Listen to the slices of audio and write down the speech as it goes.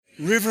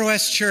River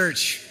West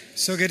Church,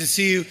 so good to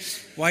see you.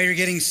 While you're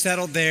getting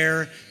settled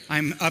there,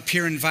 I'm up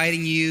here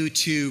inviting you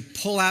to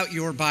pull out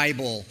your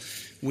Bible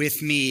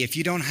with me. If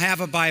you don't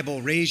have a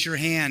Bible, raise your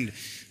hand.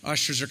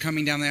 Ushers are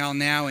coming down the aisle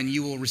now, and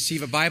you will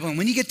receive a Bible. And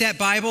when you get that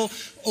Bible,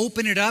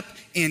 open it up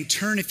and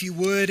turn, if you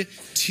would,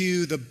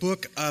 to the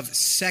book of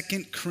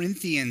 2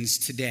 Corinthians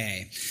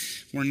today.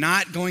 We're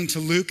not going to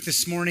Luke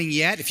this morning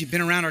yet. If you've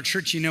been around our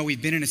church, you know we've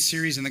been in a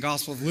series in the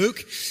Gospel of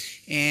Luke,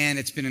 and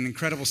it's been an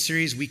incredible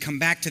series. We come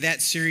back to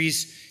that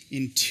series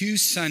in 2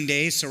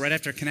 Sundays, so right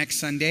after Connect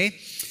Sunday.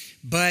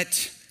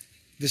 But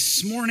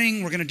this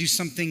morning, we're going to do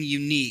something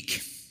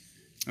unique,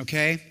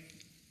 okay?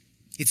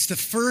 It's the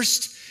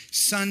first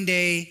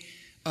Sunday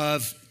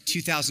of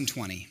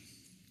 2020.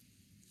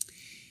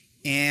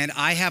 And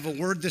I have a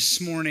word this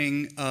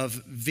morning of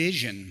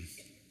vision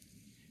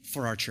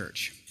for our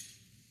church.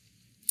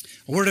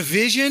 A word of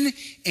vision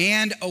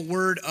and a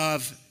word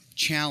of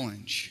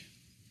challenge.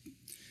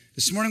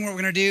 This morning what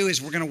we're going to do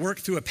is we're going to work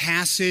through a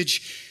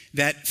passage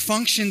that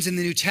functions in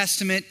the New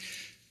Testament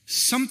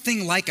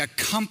something like a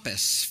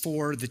compass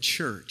for the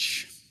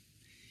church.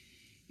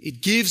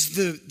 It gives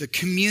the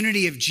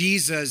community of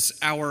Jesus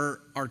our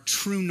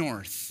true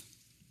north.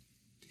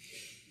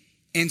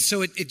 And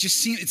so it just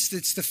seems,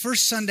 it's the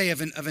first Sunday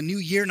of a new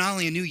year, not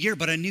only a new year,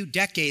 but a new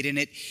decade. And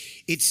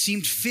it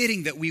seemed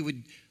fitting that we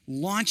would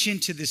launch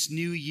into this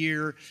new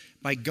year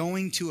by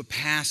going to a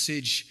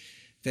passage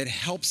that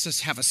helps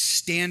us have a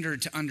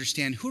standard to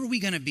understand who are we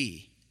going to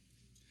be.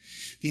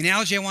 The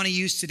analogy I want to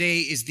use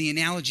today is the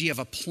analogy of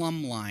a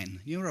plumb line.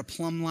 You know what a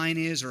plumb line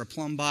is, or a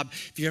plumb bob?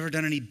 If you've ever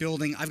done any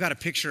building, I've got a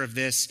picture of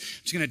this.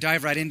 I'm just going to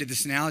dive right into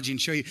this analogy and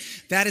show you.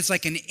 That is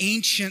like an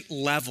ancient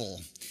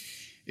level.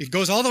 It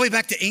goes all the way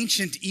back to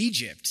ancient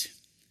Egypt.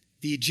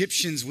 The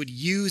Egyptians would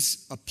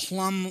use a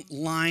plumb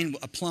line,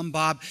 a plumb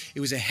bob. It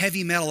was a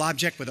heavy metal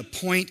object with a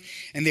point,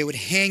 and they would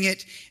hang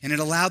it, and it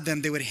allowed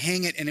them, they would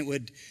hang it, and they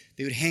would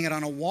hang it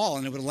on a wall,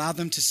 and it would allow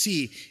them to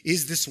see,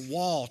 is this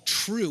wall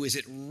true? Is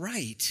it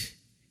right?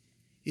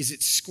 Is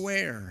it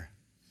square?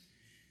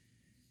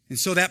 And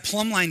so that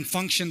plumb line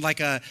functioned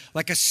like a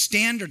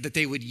standard that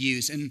they would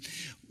use. And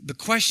the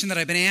question that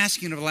I've been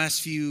asking over the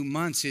last few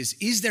months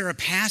is there a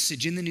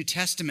passage in the New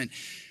Testament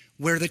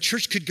where the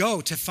church could go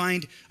to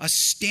find a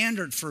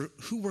standard for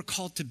who we're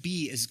called to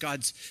be as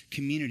God's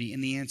community?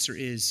 And the answer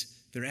is,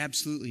 there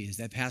absolutely is.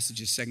 That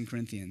passage is 2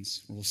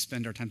 Corinthians, where we'll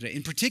spend our time today.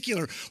 In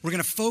particular, we're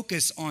going to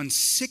focus on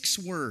 6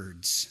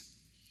 words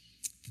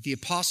that the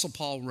Apostle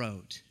Paul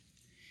wrote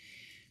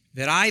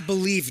that I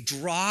believe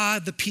draw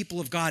the people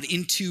of God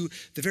into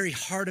the very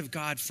heart of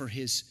God for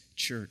his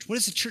church. What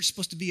is the church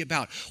supposed to be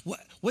about?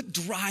 What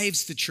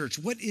drives the church?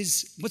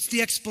 What's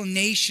the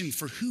explanation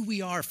for who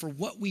we are, for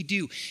what we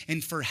do,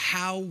 and for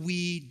how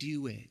we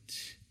do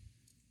it?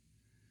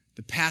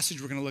 The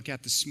passage we're going to look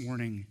at this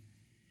morning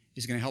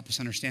is going to help us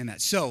understand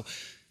that. So,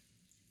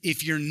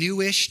 if you're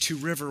newish to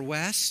River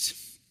West,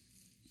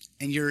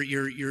 and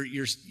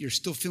you're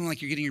still feeling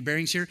like you're getting your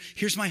bearings here,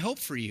 here's my hope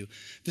for you.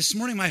 This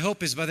morning, my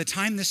hope is by the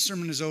time this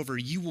sermon is over,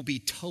 you will be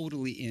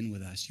totally in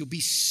with us. You'll be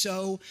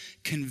so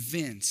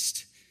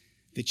convinced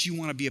that you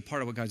want to be a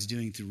part of what God's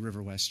doing through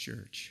River West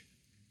Church.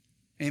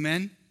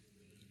 Amen?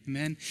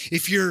 Amen?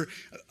 If you're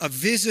a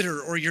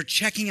visitor or you're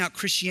checking out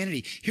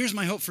Christianity, here's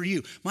my hope for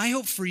you. My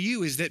hope for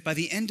you is that by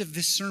the end of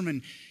this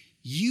sermon,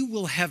 you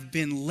will have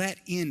been let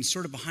in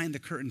sort of behind the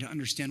curtain to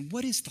understand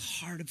what is the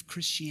heart of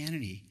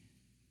Christianity.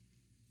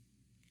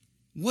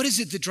 What is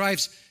it that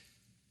drives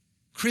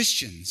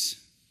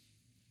Christians?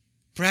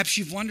 Perhaps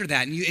you've wondered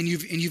that, and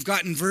you've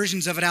gotten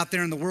versions of it out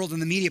there in the world and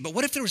the media. But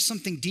what if there was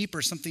something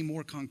deeper, something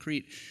more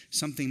concrete,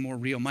 something more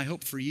real? My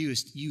hope for you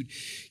is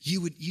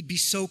you'd be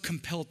so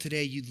compelled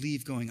today, you'd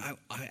leave going,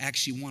 I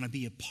actually want to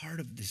be a part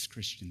of this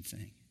Christian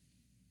thing.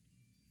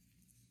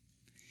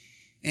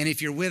 And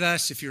if you're with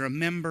us, if you're a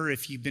member,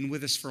 if you've been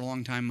with us for a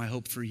long time, my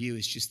hope for you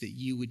is just that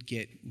you would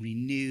get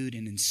renewed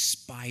and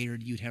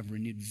inspired. You'd have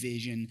renewed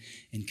vision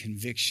and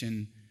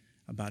conviction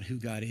about who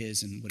God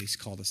is and what he's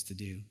called us to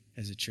do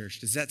as a church.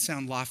 Does that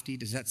sound lofty?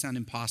 Does that sound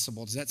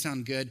impossible? Does that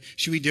sound good?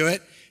 Should we do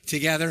it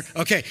together?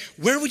 Okay,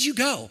 where would you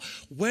go?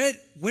 Where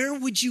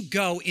would you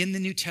go in the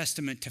New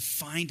Testament to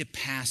find a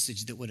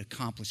passage that would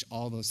accomplish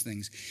all those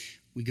things?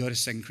 We go to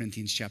 2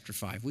 Corinthians chapter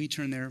 5. Will you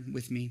turn there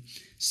with me?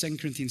 2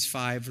 Corinthians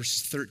 5,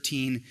 verses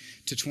 13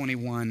 to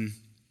 21.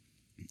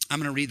 I'm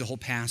going to read the whole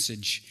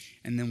passage,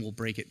 and then we'll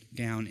break it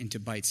down into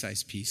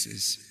bite-sized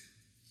pieces.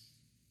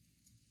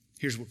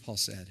 Here's what Paul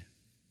said.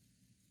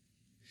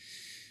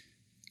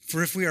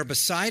 For if we are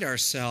beside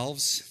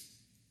ourselves,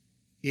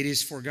 it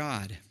is for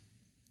God.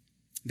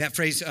 That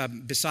phrase,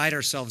 beside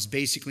ourselves,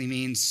 basically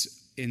means,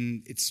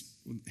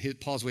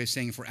 Paul's way of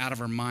saying if we're out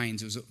of our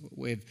minds. It was a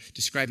way of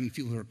describing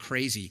people who are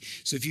crazy.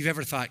 So if you've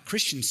ever thought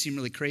Christians seem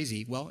really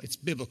crazy, well, it's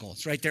biblical.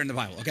 It's right there in the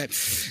Bible, okay?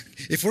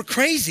 If we're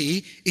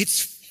crazy,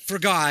 it's for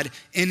God.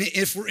 And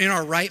if we're in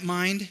our right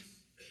mind,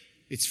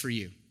 it's for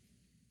you.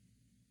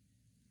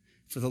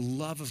 For the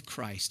love of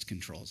Christ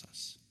controls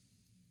us.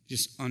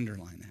 Just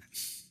underline that.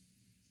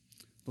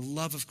 The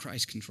love of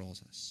Christ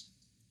controls us.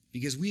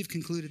 Because we have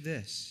concluded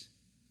this,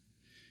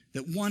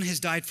 that one has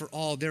died for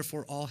all,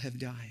 therefore all have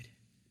died.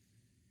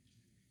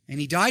 And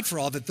he died for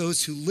all, that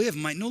those who live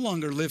might no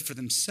longer live for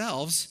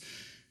themselves,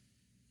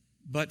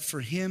 but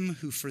for him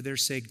who for their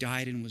sake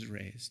died and was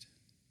raised.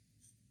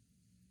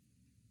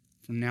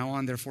 From now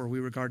on, therefore, we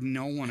regard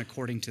no one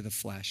according to the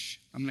flesh.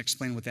 I'm going to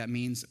explain what that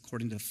means,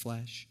 according to the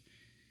flesh.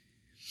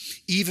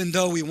 Even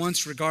though we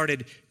once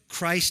regarded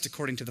Christ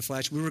according to the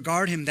flesh, we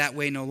regard him that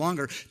way no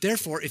longer.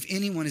 Therefore, if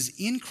anyone is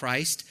in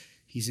Christ,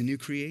 he's a new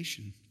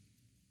creation.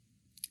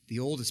 The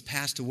old has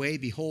passed away.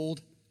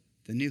 Behold,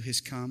 the new has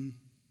come.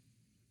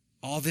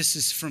 All this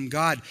is from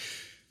God,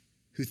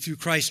 who through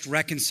Christ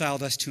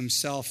reconciled us to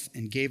himself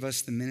and gave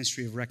us the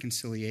ministry of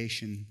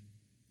reconciliation.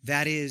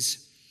 That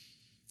is,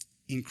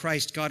 in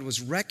Christ, God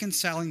was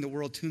reconciling the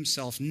world to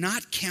himself,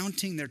 not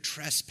counting their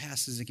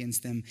trespasses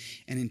against them,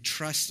 and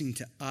entrusting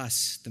to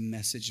us the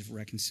message of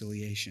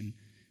reconciliation.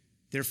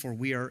 Therefore,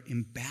 we are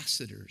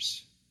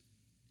ambassadors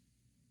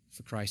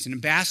for Christ. An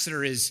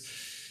ambassador is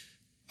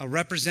a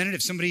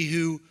representative, somebody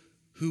who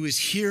is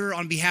here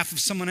on behalf of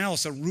someone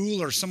else, a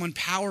ruler, someone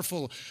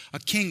powerful, a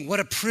king.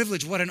 What a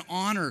privilege, what an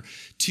honor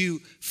to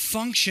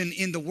function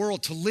in the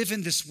world, to live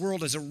in this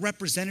world as a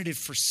representative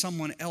for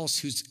someone else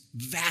who's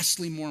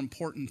vastly more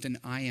important than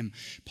I am.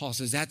 Paul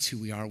says that's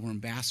who we are, we're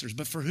ambassadors.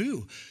 But for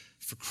who?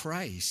 For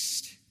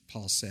Christ,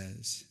 Paul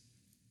says.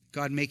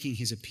 God making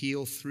his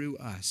appeal through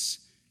us,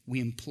 we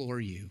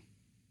implore you,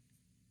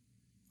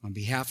 on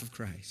behalf of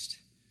Christ,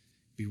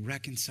 be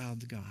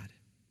reconciled to God.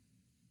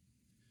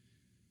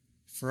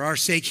 For our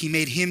sake, he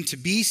made him to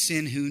be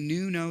sin who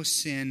knew no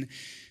sin,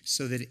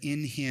 so that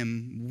in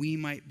him we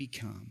might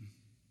become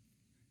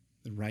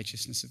the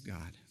righteousness of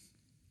God.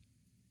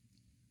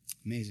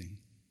 Amazing.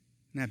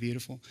 Isn't that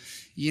beautiful?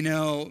 You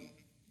know,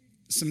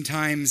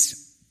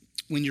 sometimes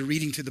when you're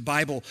reading through the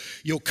Bible,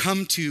 you'll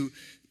come to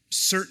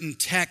certain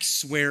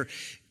texts where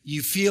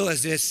you feel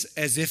as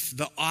if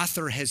the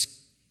author has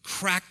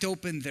cracked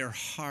open their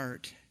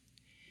heart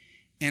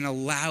and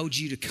allowed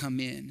you to come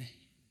in,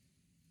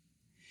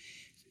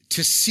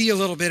 to see a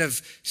little bit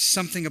of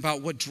something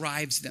about what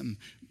drives them.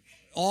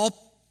 All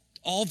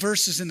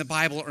verses in the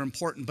Bible are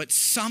important, but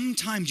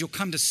sometimes you'll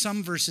come to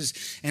some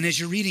verses, and as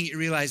you're reading it, you're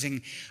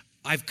realizing,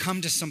 I've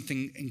come to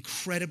something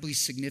incredibly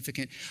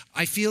significant.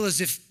 I feel as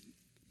if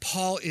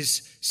Paul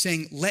is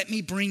saying, let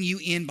me bring you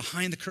in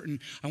behind the curtain.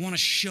 I want to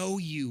show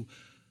you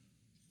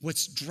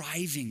what's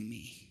driving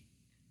me,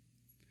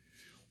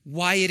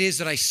 why it is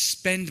that I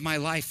spend my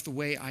life the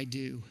way I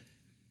do.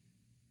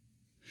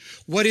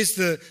 What is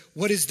the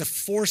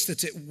force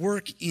that's at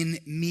work in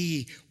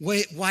me?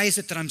 Why is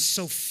it that I'm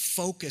so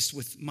focused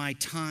with my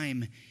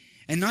time?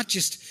 And not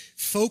just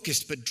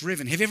focused, but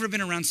driven. Have you ever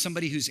been around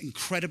somebody who's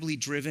incredibly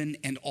driven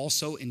and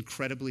also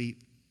incredibly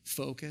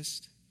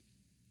focused?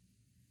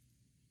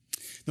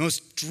 The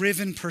most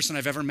driven person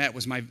I've ever met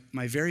was my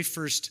very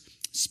first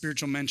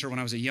spiritual mentor when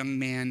I was a young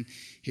man.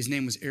 His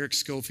name was Eric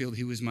Schofield.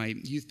 He was my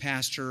youth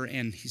pastor,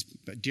 and he's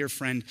a dear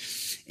friend.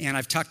 And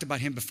I've talked about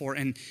him before.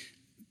 And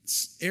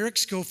Eric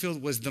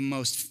Schofield was the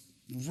most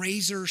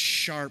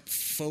razor-sharp,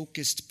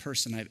 focused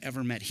person I've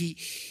ever met.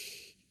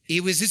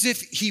 It was as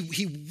if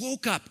he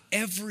woke up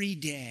every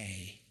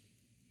day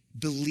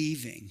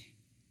believing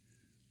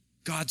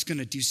God's going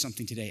to do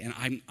something today,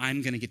 and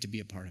I'm going to get to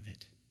be a part of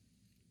it.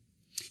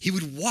 He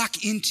would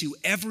walk into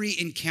every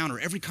encounter,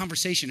 every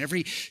conversation,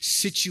 every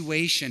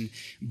situation,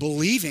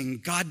 believing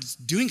God's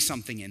doing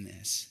something in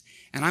this,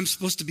 and I'm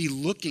supposed to be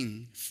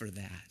looking for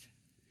that.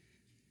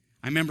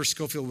 I remember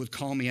Schofield would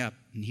call me up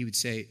and he would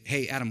say,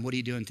 hey, Adam, what are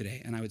you doing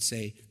today? And I would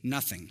say,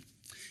 nothing.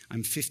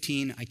 I'm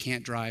 15, I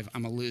can't drive,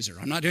 I'm a loser.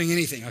 I'm not doing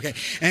anything, okay?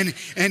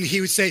 And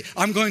he would say,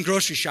 I'm going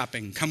grocery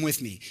shopping, come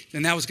with me.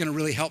 And that was gonna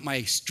really help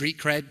my street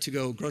cred to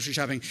go grocery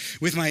shopping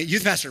with my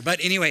youth pastor. But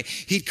anyway,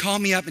 he'd call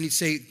me up and he'd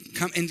say,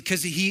 come, and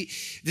because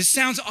this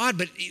sounds odd,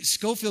 but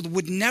Schofield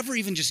would never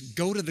even just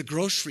go to the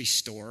grocery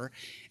store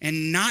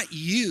and not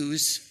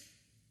use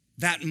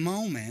that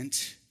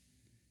moment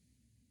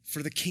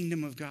for the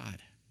kingdom of God.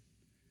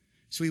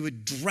 So he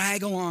would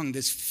drag along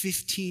this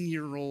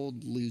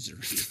 15-year-old loser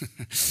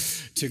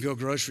to go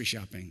grocery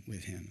shopping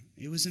with him.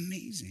 It was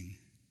amazing.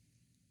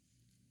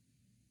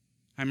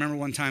 I remember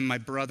one time my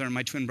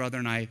twin brother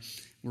and I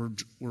were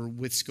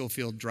with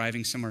Schofield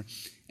driving somewhere,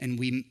 and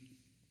we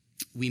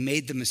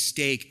made the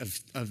mistake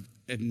of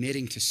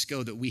admitting to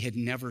Sco that we had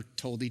never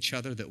told each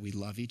other that we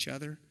love each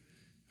other,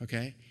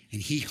 okay?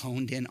 And he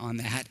honed in on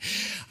that.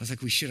 I was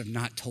like, we should have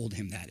not told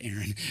him that,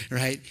 Aaron,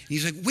 right? And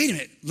he's like, wait a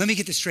minute, let me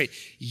get this straight.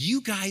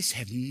 You guys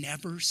have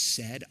never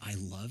said I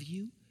love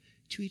you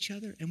to each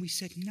other? And we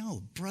said,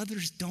 no,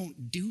 brothers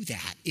don't do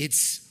that.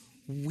 It's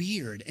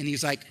weird. And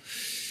he's like,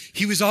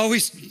 he was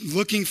always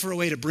looking for a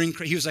way to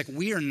he was like,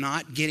 we are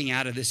not getting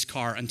out of this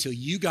car until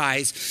you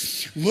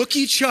guys look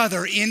each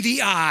other in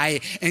the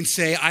eye and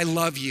say, I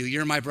love you,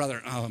 you're my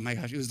brother. Oh my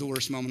gosh, it was the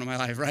worst moment of my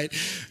life, right?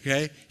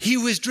 Okay. He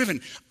was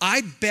driven.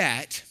 I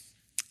bet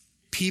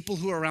people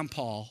who are around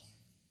Paul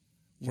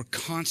were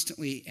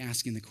constantly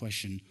asking the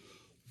question,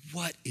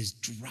 what is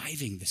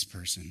driving this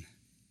person?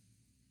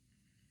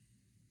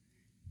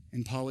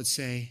 And Paul would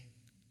say,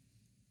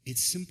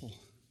 It's simple.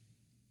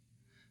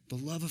 The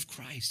love of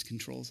Christ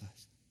controls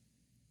us.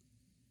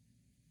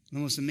 The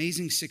most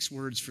amazing 6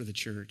 words for the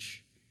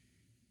church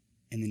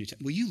in the New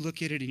Testament. Will you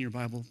look at it in your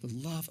Bible? The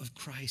love of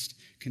Christ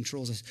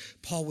controls us.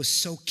 Paul was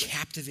so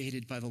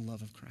captivated by the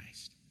love of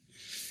Christ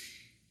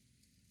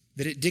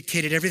that it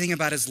dictated everything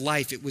about his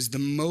life. It was the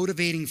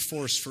motivating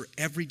force for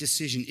every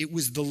decision. It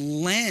was the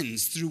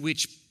lens through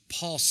which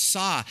Paul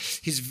saw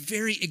his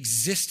very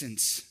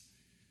existence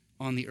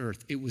on the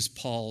earth. It was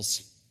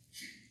Paul's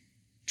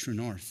true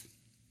north.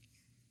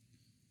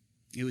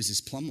 It was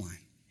his plumb line.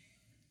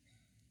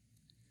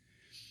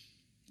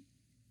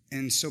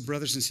 And so,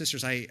 brothers and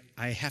sisters, I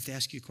have to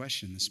ask you a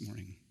question this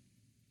morning.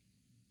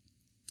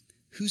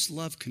 Whose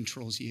love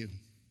controls you?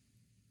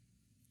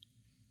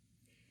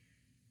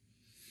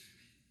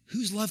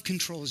 Whose love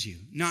controls you?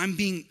 Now, I'm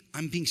being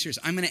serious.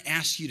 I'm going to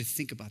ask you to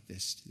think about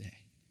this today.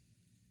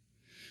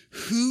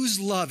 Whose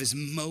love is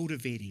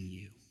motivating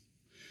you?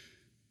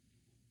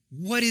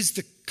 What is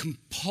the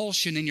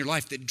compulsion in your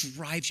life that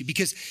drives you?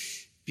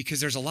 Because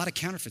there's a lot of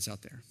counterfeits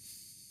out there.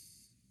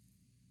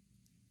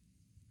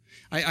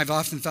 I've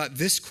often thought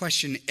this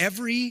question,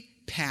 every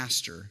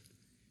pastor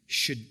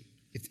should,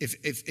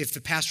 if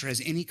the pastor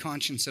has any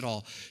conscience at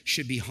all,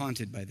 should be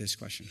haunted by this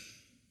question.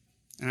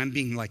 And I'm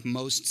being like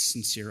most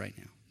sincere right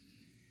now.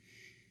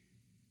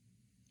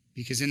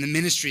 Because in the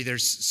ministry,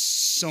 there's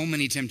so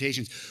many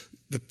temptations.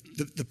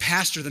 The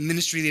pastor, the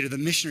ministry leader, the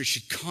missionary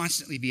should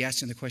constantly be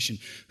asking the question,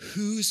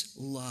 whose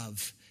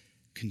love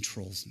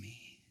controls me?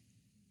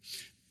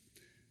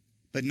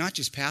 But not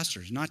just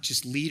pastors, not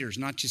just leaders,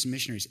 not just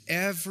missionaries.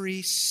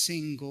 Every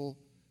single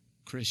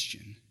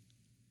Christian,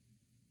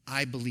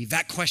 I believe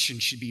that question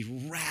should be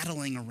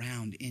rattling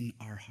around in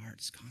our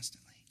hearts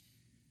constantly.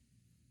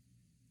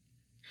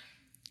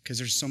 Because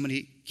there's so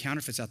many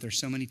counterfeits out there,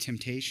 so many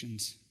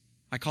temptations.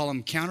 I call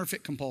them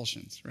counterfeit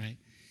compulsions, right?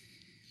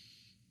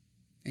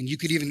 And you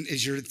could even,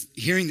 as you're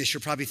hearing this,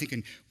 you're probably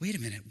thinking, wait a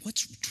minute,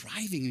 what's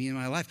driving me in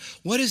my life?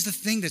 What is the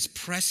thing that's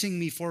pressing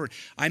me forward?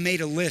 I made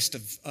a list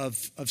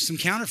of some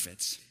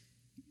counterfeits.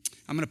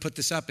 I'm going to put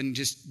this up, and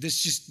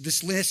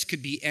this list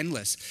could be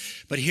endless.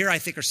 But here I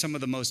think are some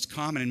of the most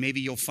common, and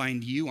maybe you'll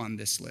find you on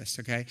this list,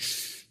 okay?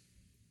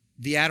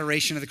 The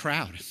adoration of the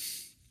crowd.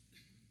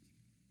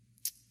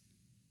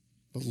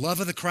 The love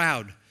of the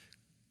crowd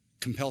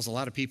compels a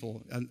lot of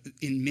people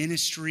in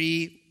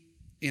ministry,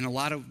 in a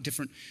lot of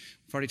different,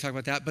 we've already talked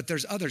about that, but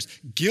there's others.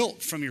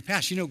 Guilt from your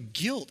past. You know,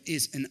 guilt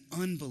is an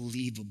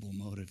unbelievable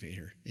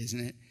motivator, isn't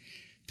it?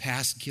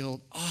 Past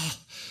guilt. Oh,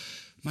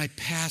 my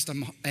past.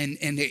 And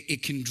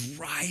it can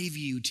drive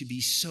you to be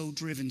so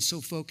driven,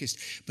 so focused.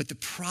 But the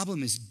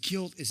problem is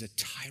guilt is a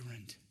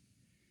tyrant.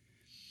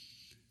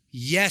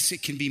 Yes,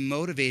 it can be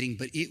motivating,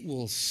 but it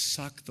will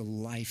suck the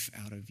life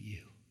out of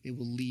you. It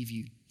will leave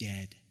you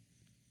dead.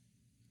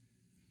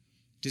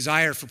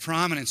 Desire for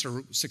prominence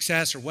or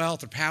success or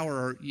wealth or power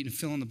or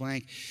fill in the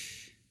blank.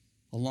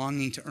 A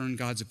longing to earn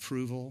God's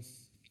approval.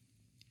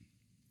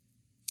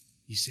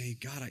 You say,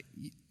 God, have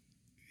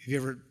you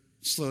ever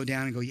slowed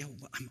down and go, yeah,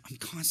 I'm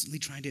constantly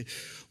trying to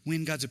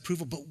win God's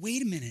approval. But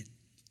wait a minute.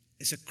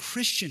 As a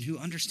Christian who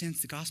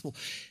understands the gospel,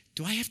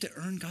 do I have to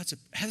earn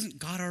hasn't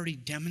God already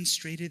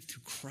demonstrated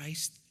through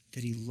Christ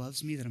that he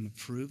loves me, that I'm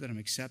approved, that I'm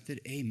accepted?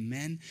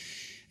 Amen.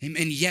 And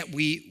yet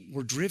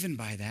we're driven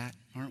by that,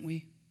 aren't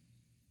we?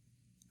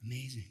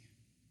 Amazing.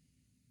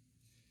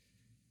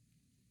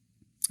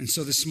 And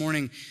so this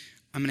morning,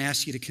 I'm going to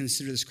ask you to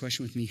consider this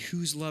question with me.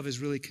 Whose love is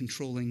really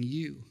controlling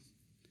you?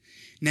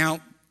 Now,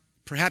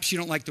 perhaps you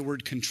don't like the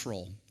word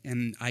control,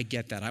 and I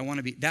get that.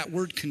 That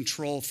word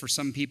control for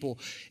some people,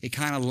 it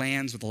kind of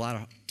lands with a lot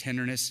of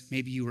tenderness.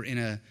 Maybe you were in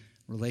a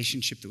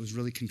relationship that was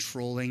really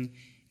controlling,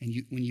 and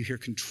when you hear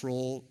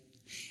control,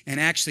 and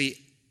actually,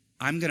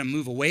 I'm going to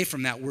move away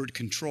from that word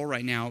control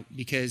right now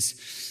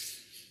because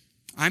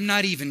I'm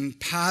not even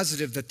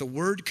positive that the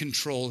word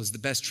control is the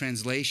best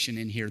translation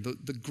in here.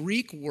 The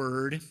Greek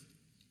word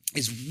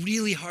is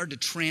really hard to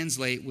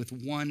translate with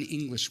one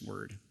English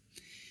word.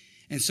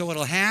 And so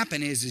what'll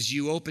happen is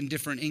you open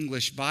different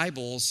English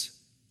Bibles,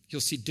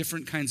 you'll see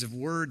different kinds of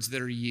words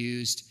that are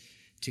used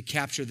to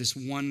capture this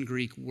one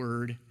Greek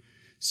word.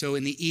 So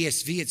in the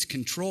ESV, it's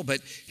control,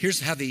 but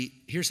here's how the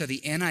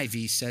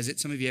NIV says it.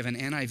 Some of you have an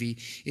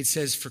NIV. It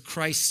says, for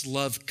Christ's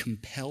love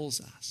compels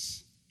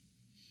us.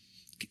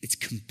 It's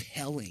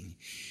compelling.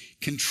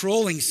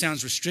 Controlling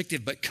sounds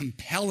restrictive, but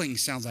compelling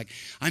sounds like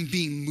I'm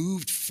being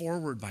moved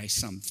forward by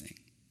something.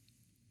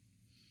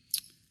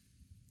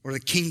 Or the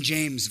King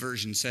James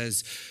Version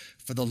says,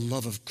 for the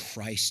love of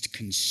Christ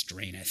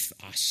constraineth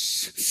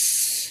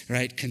us.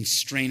 Right?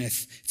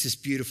 Constraineth. It's this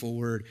beautiful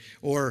word.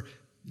 Or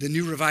the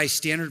New Revised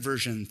Standard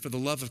Version, for the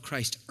love of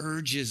Christ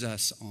urges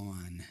us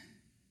on.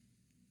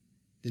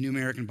 The New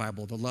American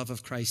Bible, the love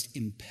of Christ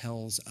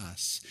impels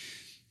us.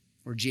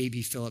 Or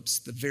J.B. Phillips,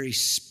 the very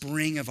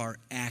spring of our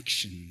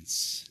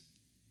actions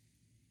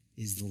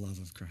is the love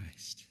of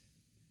Christ.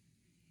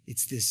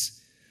 It's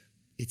this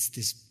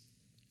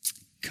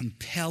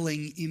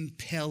compelling,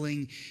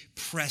 impelling,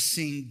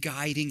 pressing,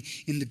 guiding.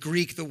 In the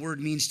Greek, the word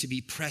means to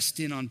be pressed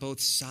in on both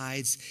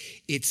sides.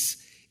 It's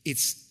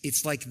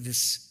like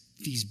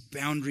these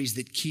boundaries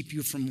that keep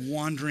you from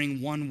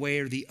wandering one way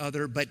or the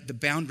other, but the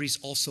boundaries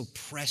also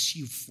press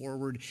you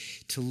forward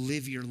to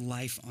live your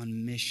life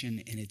on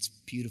mission, and it's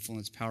beautiful and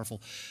it's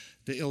powerful.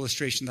 The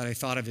illustration that I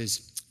thought of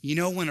is,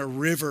 when a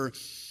river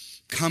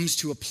comes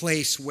to a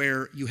place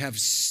where you have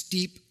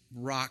steep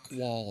rock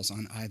walls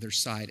on either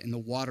side and the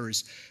water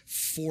is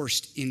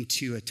forced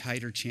into a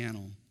tighter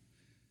channel.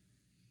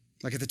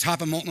 Like at the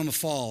top of Multnomah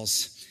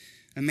Falls,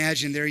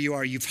 imagine there you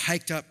are. You've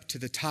hiked up to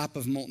the top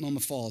of Multnomah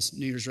Falls,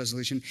 New Year's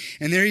resolution,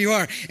 and there you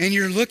are, and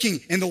you're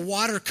looking, and the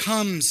water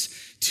comes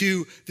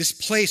to this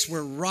place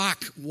where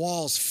rock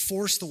walls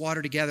force the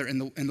water together, and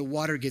the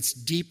water gets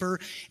deeper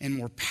and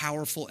more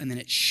powerful, and then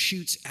it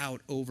shoots out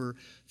over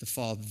the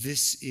fall.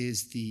 This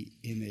is the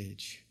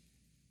image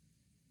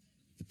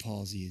that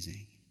Paul's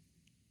using.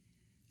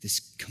 This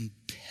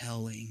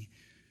compelling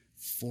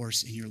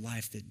force in your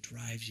life that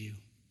drives you.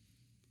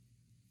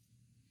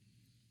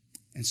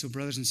 And so,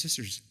 brothers and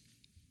sisters,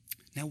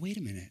 now wait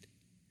a minute.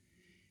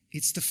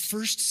 It's the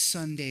first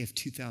Sunday of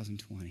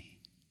 2020.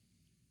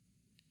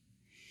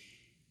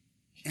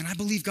 And I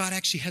believe God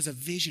actually has a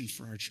vision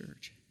for our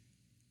church.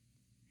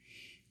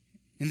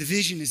 And the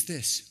vision is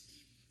this: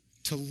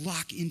 to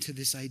lock into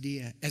this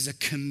idea as a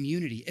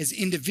community. As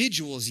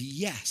individuals,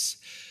 yes.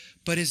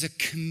 But as a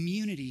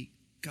community,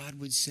 God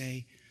would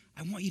say,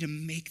 I want you to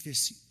make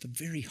this the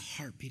very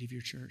heartbeat of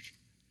your church.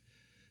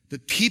 The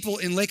people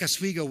in Lake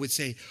Oswego would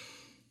say,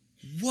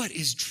 what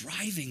is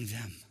driving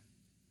them?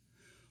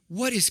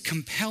 What is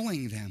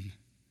compelling them?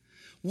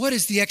 What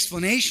is the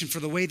explanation for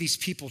the way these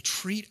people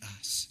treat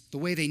us, the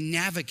way they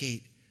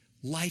navigate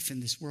life in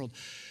this world?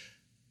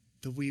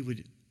 That we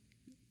would,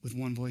 with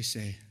one voice,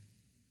 say,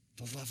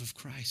 the love of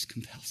Christ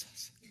compels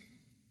us.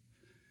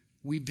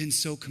 We've been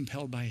so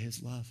compelled by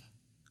his love.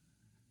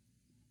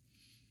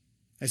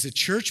 As a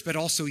church, but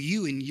also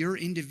you in your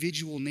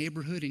individual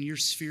neighborhood, in your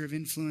sphere of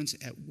influence,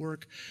 at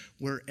work,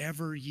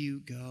 wherever you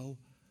go,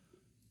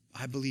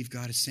 I believe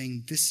God is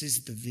saying this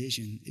is the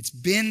vision. It's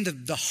been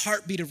the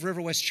heartbeat of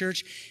River West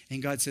Church,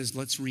 and God says,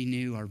 let's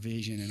renew our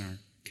vision and our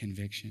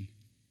conviction.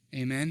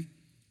 Amen?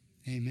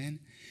 Amen.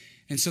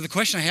 And so the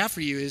question I have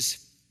for you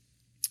is,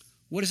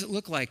 what does it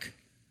look like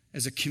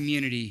as a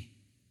community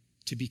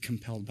to be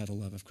compelled by the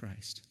love of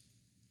Christ?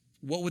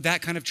 What would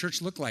that kind of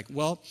church look like?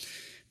 Well,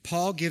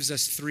 Paul gives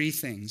us three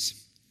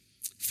things,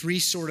 three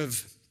sort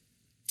of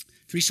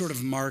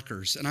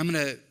markers. And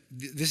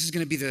this is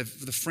going to be the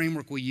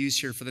framework we'll use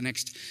here for the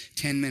next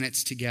 10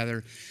 minutes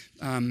together.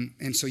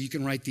 And so you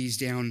can write these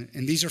down.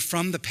 And these are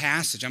from the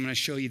passage. I'm going to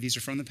show you these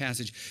are from the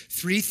passage.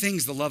 Three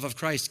things the love of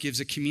Christ gives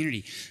a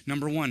community.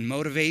 Number one,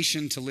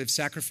 motivation to live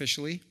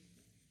sacrificially.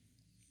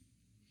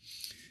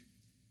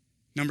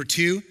 Number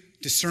two,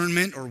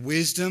 discernment or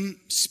wisdom,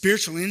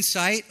 spiritual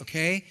insight,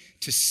 okay,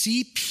 to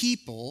see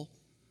people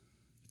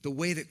the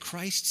way that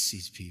Christ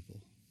sees people.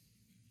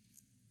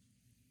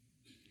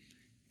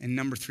 And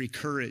number three,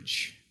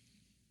 courage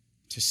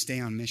to stay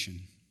on mission.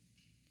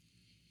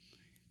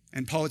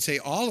 And Paul would say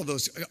all of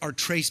those are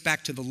traced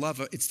back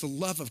to it's the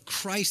love of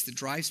Christ that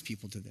drives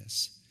people to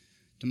this.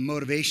 To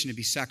motivation to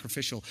be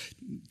sacrificial,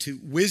 to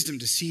wisdom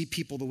to see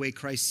people the way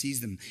Christ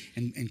sees them,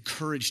 and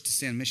courage to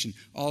stay on mission.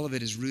 All of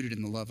it is rooted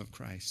in the love of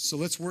Christ. So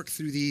let's work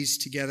through these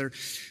together.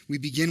 We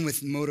begin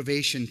with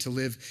motivation to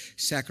live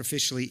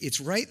sacrificially. It's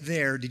right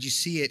there. Did you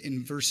see it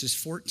in verses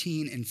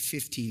 14 and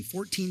 15?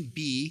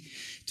 14b,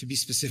 to be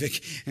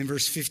specific, and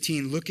verse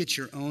 15. Look at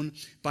your own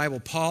Bible.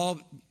 Paul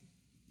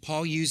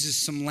uses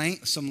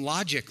some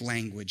logic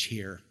language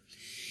here.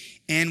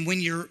 And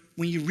when you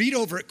read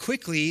over it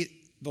quickly,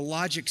 the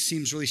logic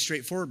seems really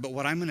straightforward, but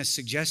what I'm going to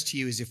suggest to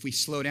you is if we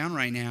slow down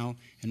right now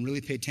and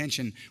really pay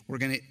attention, we're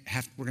going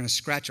to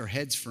scratch our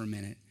heads for a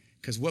minute,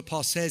 because what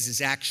Paul says is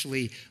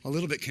actually a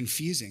little bit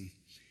confusing.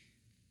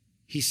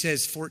 He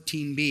says,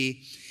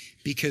 14b,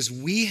 because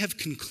we have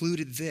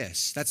concluded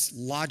this. That's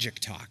logic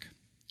talk.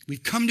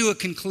 We've come to a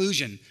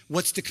conclusion.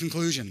 What's the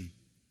conclusion?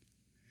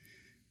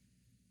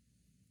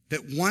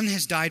 That one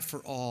has died for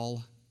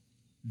all,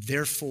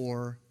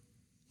 therefore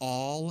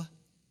all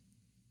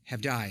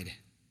have died.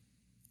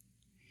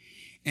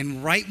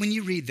 And right when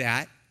you read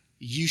that,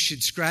 you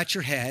should scratch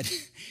your head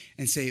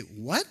and say,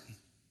 what?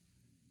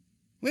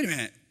 Wait a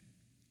minute.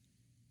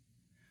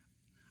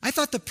 I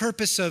thought the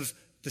purpose of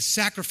the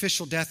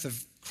sacrificial death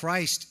of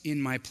Christ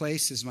in my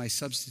place as my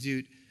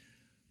substitute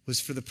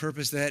was for the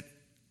purpose that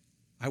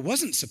I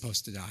wasn't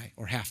supposed to die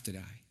or have to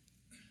die.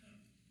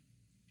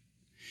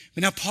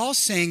 But now Paul's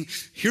saying,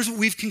 here's what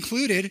we've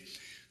concluded,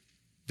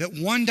 that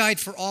one died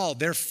for all,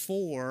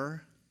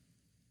 therefore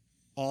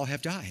all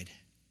have died.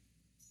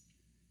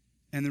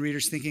 And the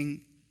reader's thinking,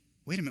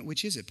 wait a minute,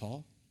 which is it,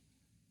 Paul?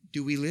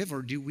 Do we live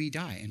or do we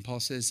die? And Paul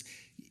says,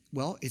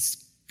 well,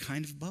 it's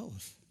kind of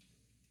both.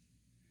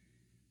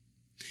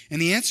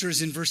 And the answer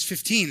is in verse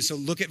 15. So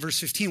look at verse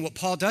 15. What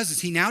Paul does is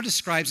he now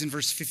describes in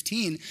verse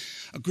 15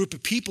 a group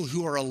of people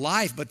who are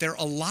alive, but they're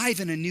alive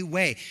in a new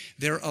way.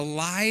 They're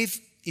alive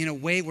in a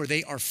way where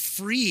they are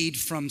freed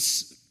from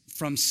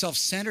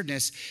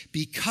self-centeredness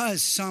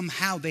because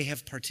somehow they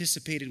have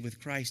participated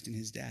with Christ in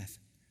his death.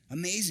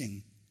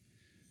 Amazing.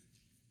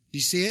 Do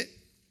you see it?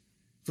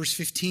 Verse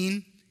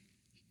 15,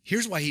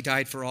 here's why he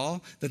died for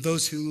all, that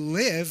those who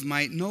live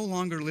might no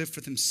longer live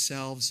for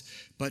themselves,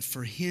 but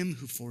for him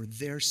who for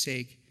their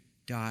sake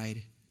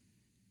died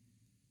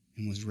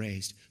and was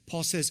raised.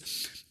 Paul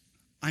says,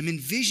 I'm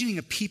envisioning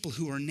a people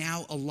who are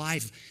now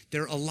alive.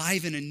 They're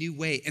alive in a new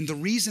way. And the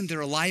reason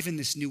they're alive in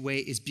this new way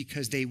is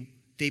because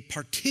they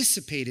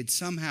participated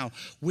somehow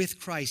with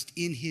Christ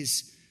in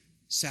his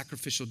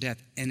sacrificial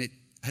death. And it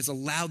has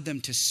allowed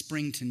them to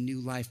spring to new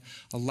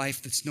life, a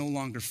life that's no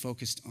longer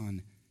focused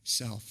on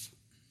self.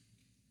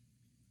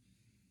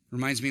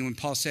 Reminds me when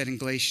Paul said in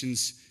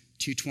Galatians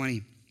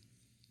 2:20,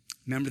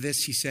 remember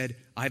this? He said,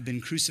 I've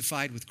been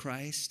crucified with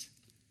Christ,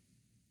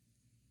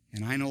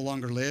 and I no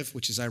longer live,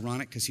 which is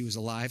ironic because he was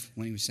alive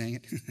when he was saying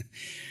it.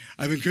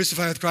 I've been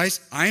crucified with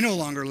Christ. I no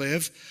longer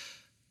live,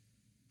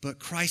 but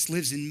Christ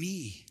lives in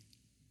me.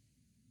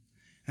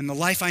 And the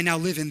life I now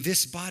live in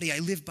this body, I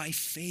live by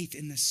faith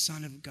in the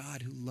Son of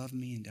God who loved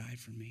me and died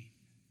for me.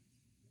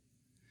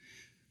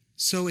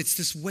 So it's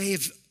this way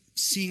of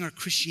seeing our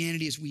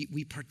Christianity as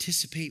we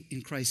participate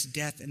in Christ's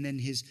death and then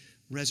his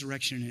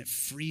resurrection, and it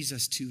frees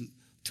us to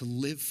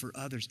live for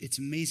others. It's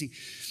amazing.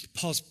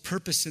 Paul's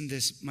purpose in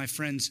this, my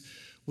friends,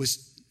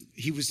 was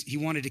he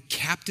wanted to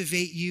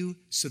captivate you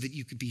so that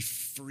you could be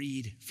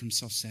freed from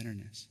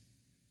self-centeredness.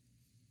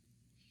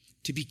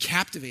 To be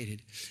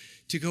captivated,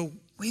 to go,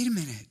 wait a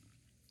minute,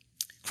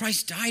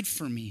 Christ died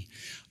for me.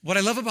 What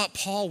I love about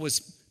Paul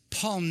was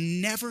Paul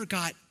never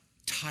got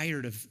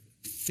tired of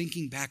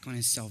thinking back on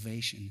his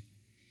salvation.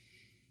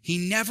 He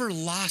never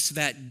lost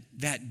that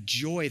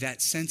joy,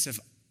 that sense of,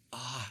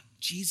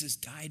 Jesus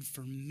died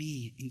for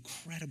me.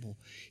 Incredible.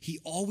 He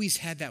always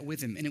had that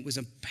with him, and it was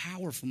a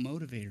powerful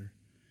motivator.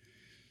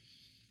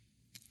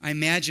 I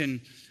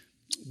imagine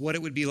what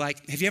it would be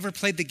like. Have you ever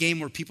played the game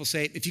where people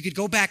say, if you could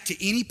go back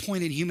to any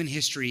point in human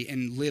history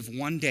and live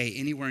one day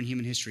anywhere in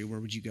human history, where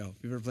would you go? Have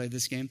you ever played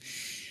this game?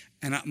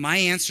 And my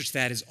answer to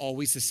that is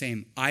always the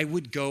same. I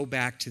would go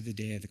back to the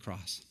day of the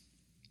cross.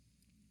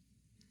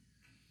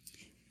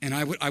 And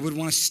I would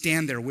want to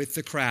stand there with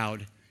the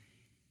crowd,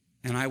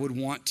 and I would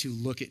want to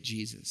look at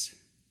Jesus.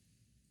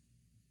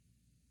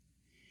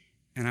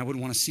 And I would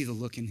want to see the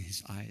look in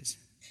his eyes.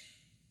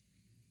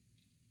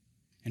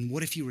 And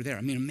what if you were there?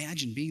 I mean,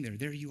 imagine being there.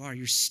 There you are.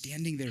 You're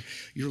standing there.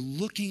 You're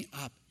looking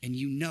up, and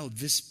you know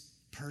this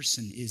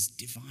person is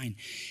divine.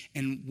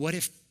 And what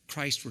if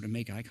Christ were to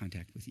make eye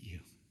contact with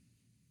you?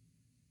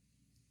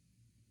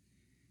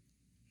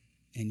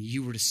 And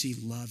you were to see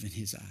love in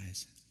his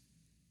eyes.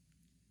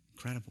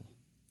 Incredible.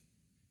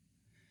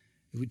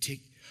 It would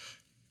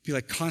be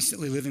like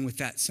constantly living with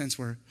that sense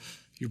where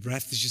your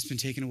breath has just been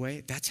taken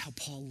away. That's how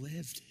Paul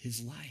lived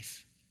his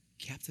life,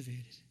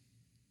 captivated.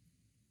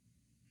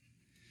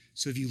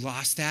 So if you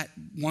lost that,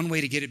 one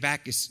way to get it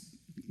back is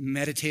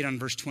meditate on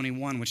verse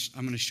 21, which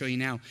I'm going to show you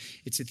now.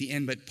 It's at the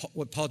end, but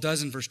what Paul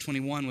does in verse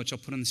 21, which I'll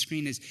put on the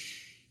screen, is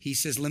he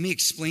says, let me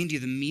explain to you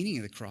the meaning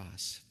of the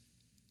cross.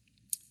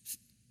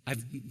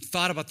 I've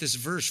thought about this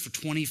verse for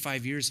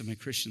 25 years of my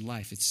Christian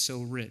life. It's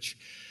so rich.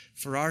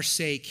 For our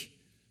sake,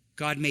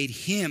 God made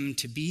him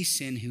to be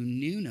sin who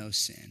knew no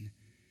sin,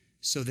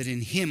 so that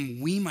in him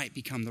we might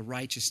become the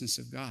righteousness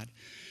of God.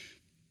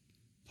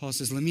 Paul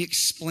says, let me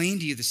explain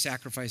to you the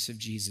sacrifice of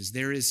Jesus.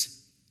 There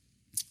is,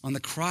 on the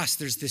cross,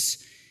 there's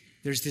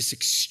this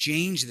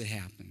exchange that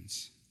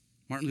happens.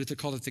 Martin Luther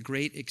called it the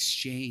great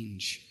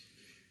exchange,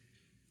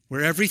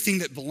 where everything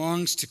that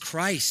belongs to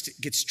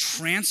Christ gets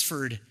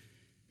transferred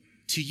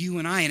to you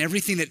and I, and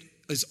everything that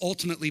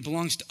ultimately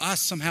belongs to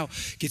us somehow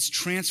gets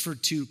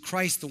transferred to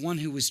Christ, the one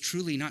who was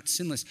truly not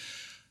sinless.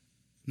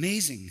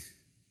 Amazing.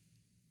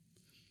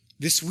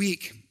 This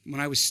week, when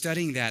I was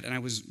studying that and I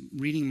was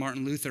reading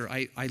Martin Luther,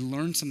 I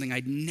learned something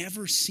I'd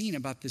never seen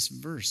about this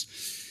verse.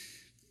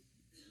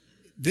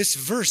 This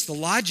verse, the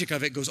logic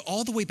of it goes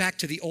all the way back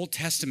to the Old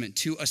Testament,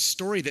 to a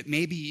story that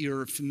maybe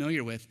you're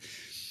familiar with.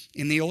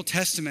 In the Old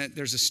Testament,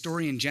 there's a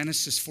story in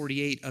Genesis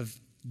 48 of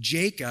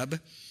Jacob.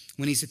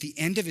 When he's at the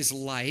end of his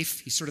life,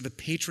 he's sort of the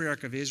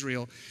patriarch of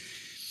Israel.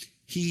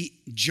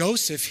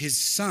 Joseph, his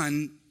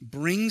son,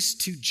 brings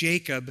to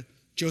Jacob,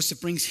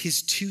 Joseph brings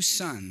his two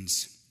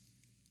sons.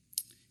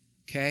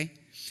 Okay?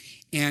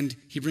 And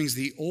he brings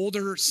the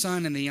older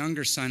son and the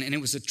younger son. And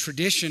it was a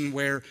tradition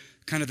where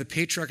kind of the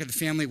patriarch of the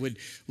family would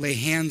lay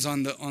hands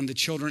on the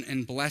children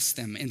and bless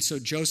them. And so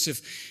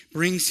Joseph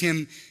brings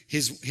him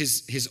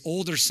his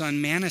older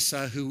son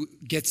Manasseh,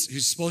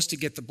 who's supposed to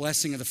get the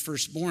blessing of the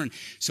firstborn.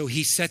 So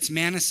he sets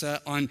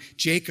Manasseh on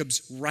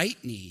Jacob's right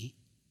knee.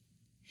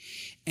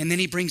 And then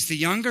he brings the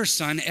younger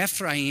son,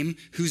 Ephraim,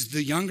 who's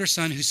the younger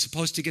son who's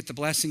supposed to get the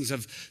blessings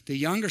of the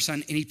younger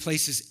son, and he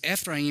places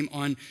Ephraim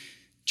on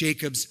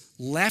Jacob's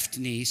left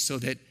knee so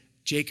that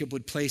Jacob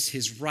would place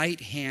his right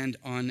hand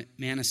on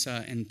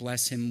Manasseh and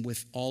bless him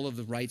with all of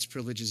the rights,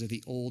 privileges of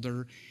the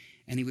older,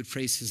 and he would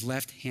place his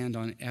left hand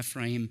on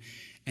Ephraim.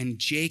 And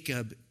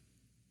Jacob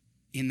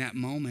in that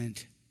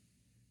moment,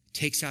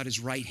 takes out his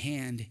right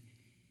hand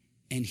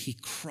and he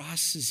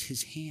crosses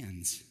his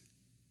hands.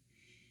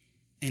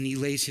 And he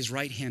lays his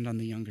right hand on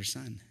the younger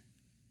son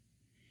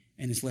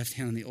and his left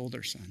hand on the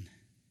older son.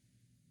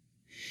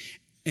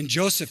 And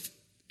Joseph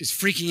is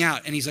freaking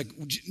out, and he's like,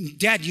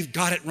 Dad, you've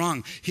got it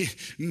wrong.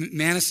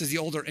 Manasseh is the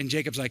older, and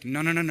Jacob's like,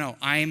 no.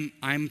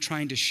 I'm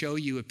trying to show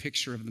you a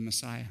picture of the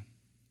Messiah.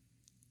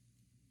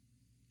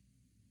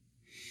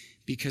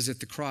 Because at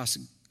the cross,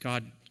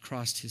 God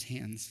crossed his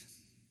hands.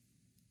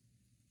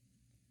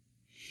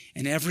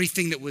 And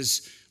everything that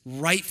was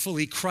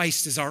rightfully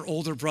Christ as our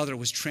older brother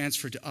was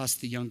transferred to us,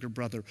 the younger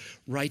brother.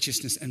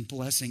 Righteousness and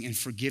blessing and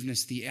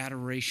forgiveness, the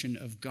adoration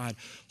of God,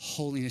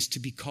 holiness, to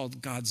be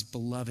called God's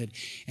beloved.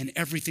 And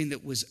everything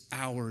that was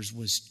ours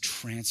was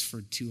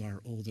transferred to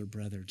our older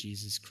brother,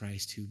 Jesus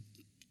Christ, who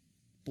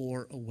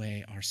bore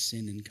away our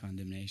sin and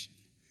condemnation.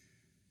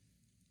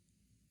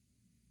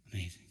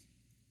 Amazing.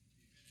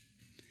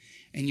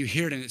 And you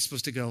hear it and it's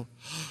supposed to go,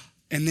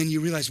 and then you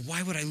realize,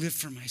 why would I live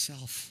for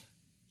myself?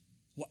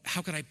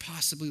 How could I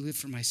possibly live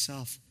for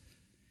myself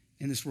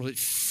in this world? It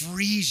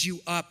frees you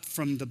up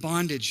from the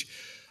bondage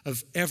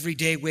of every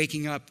day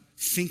waking up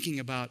thinking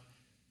about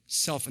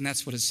self, and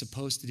that's what it's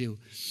supposed to do.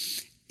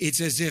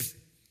 It's as if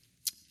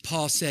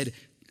Paul said,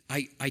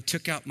 I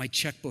took out my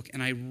checkbook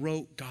and I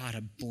wrote God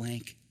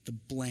the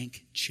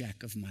blank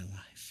check of my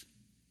life.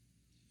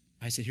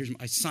 I said,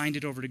 I signed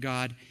it over to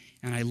God,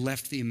 and I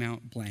left the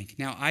amount blank.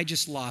 Now, I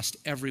just lost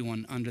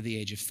everyone under the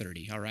age of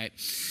 30, all right?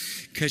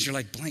 Because you're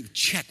like, blank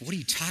check, what are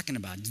you talking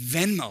about?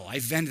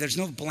 Venmo, there's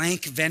no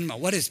blank Venmo.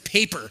 What is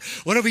paper?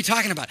 What are we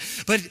talking about?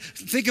 But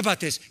think about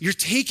this. You're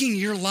taking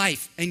your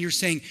life and you're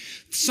saying,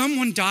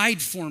 someone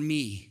died for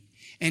me,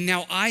 and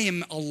now I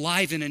am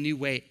alive in a new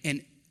way,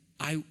 and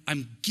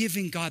I'm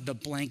giving God the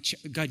blank check.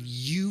 God,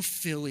 you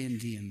fill in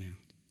the amount.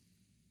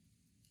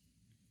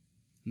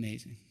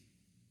 Amazing.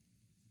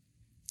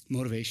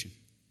 Motivation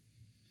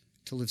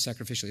to live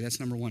sacrificially. That's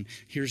number one.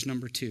 Here's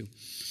number two.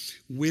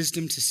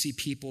 Wisdom to see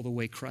people the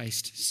way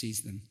Christ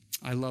sees them.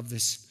 I love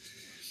this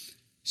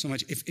so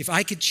much. If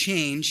I could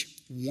change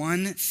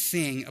one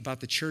thing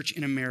about the church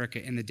in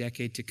America in the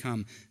decade to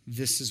come,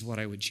 this is what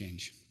I would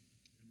change.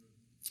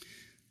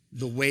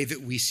 The way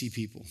that we see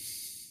people.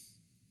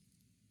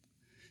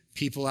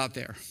 People out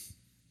there.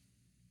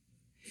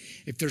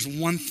 If there's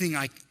one thing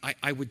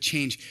I would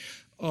change,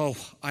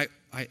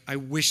 I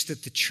wish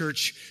that the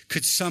church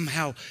could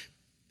somehow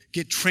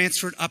get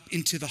transferred up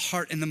into the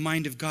heart and the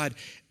mind of God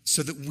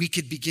so that we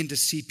could begin to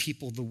see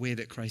people the way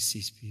that Christ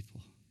sees people.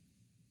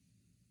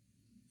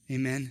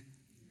 Amen?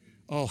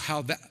 Oh,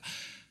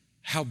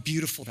 how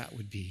beautiful that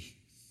would be.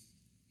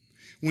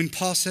 When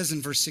Paul says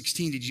in verse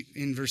 16, did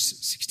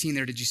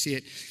you see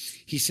it?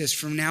 He says,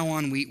 from now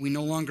on, we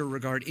no longer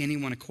regard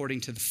anyone according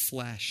to the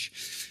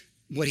flesh.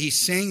 What he's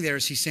saying there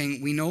is he's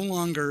saying we no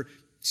longer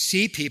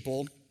see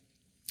people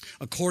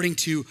according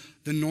to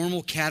the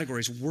normal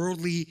categories,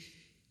 worldly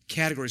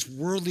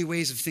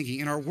ways of thinking.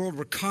 In our world,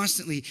 we're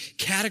constantly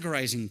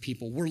categorizing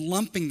people. We're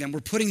lumping them.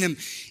 We're putting them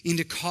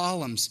into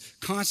columns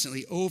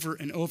constantly over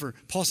and over.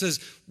 Paul says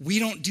we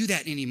don't do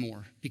that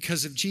anymore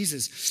because of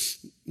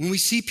Jesus. When we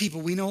see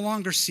people, we no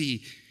longer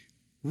see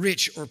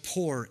rich or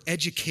poor,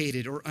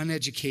 educated or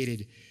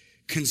uneducated,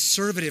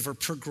 conservative or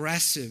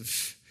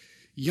progressive,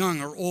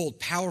 young or old,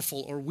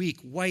 powerful or weak,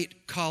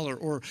 white collar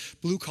or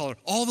blue collar.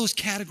 All those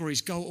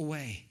categories go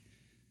away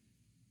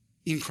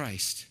in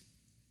Christ.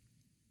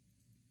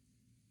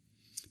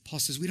 Paul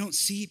says we don't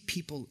see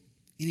people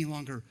any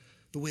longer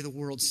the way the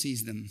world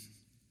sees them.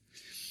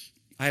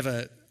 I have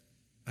a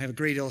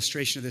great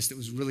illustration of this that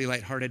was really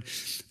lighthearted.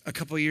 A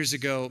couple of years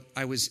ago,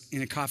 I was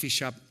in a coffee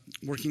shop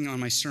working on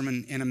my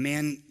sermon, and a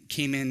man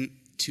came in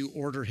to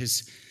order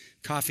his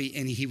coffee,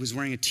 and he was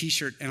wearing a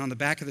t-shirt, and on the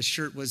back of the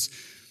shirt was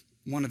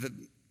one of the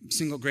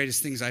single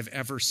greatest things I've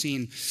ever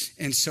seen.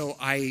 And so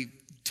I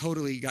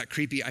totally got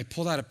creepy. I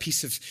pulled out a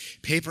piece of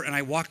paper and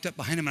I walked up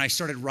behind him and I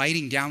started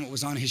writing down what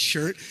was on his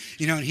shirt,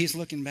 and he's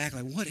looking back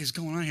like, what is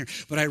going on here?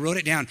 But I wrote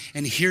it down,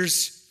 and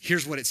here's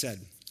what it said.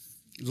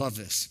 Love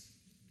this.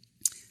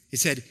 It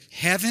said,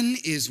 heaven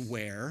is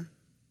where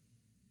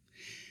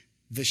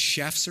the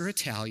chefs are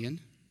Italian,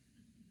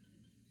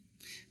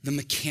 the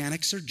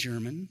mechanics are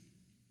German,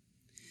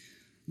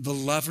 the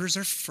lovers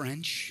are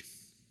French,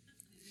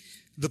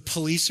 the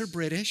police are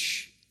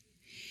British,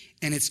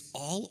 and it's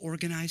all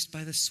organized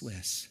by the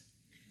Swiss.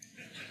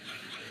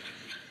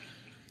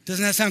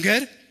 Doesn't that sound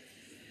good?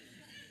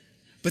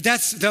 But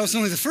that was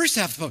only the first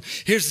half of the poem.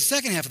 Here's the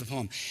second half of the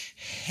poem.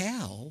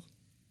 Hell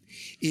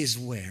is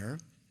where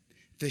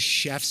the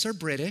chefs are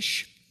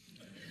British,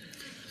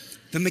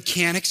 the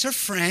mechanics are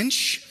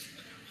French,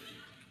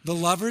 the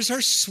lovers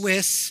are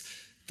Swiss,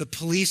 the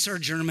police are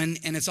German,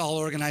 and it's all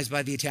organized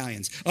by the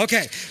Italians.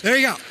 Okay, there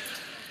you go.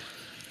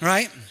 All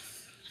right?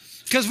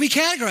 Because we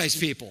categorize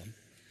people.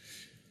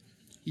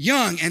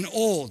 Young and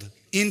old,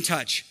 in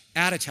touch,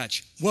 out of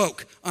touch,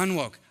 woke,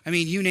 unwoke. I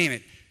mean, you name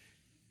it.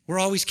 We're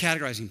always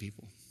categorizing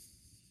people.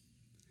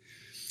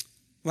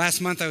 Last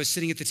month, I was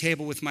sitting at the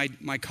table with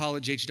my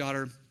college-age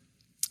daughter.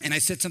 And I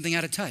said something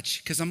out of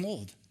touch because I'm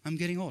old. I'm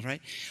getting old,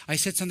 right? I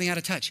said something out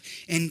of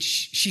touch. And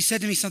she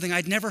said to me something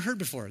I'd never heard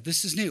before.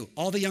 This is new.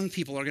 All the young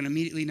people are going to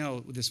immediately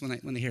know this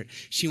when they hear it.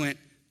 She went,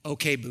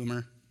 "Okay,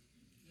 boomer."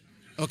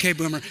 Okay,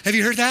 boomer. Have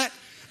you heard that?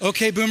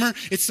 Okay, boomer.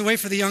 It's the way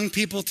for the young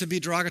people to be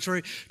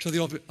derogatory to the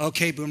old people.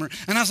 Okay, boomer.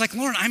 And I was like,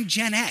 "Lauren, I'm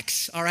Gen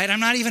X, all right? I'm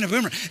not even a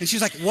boomer." And she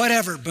was like,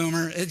 "Whatever,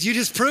 boomer. You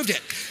just proved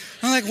it."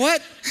 I'm like,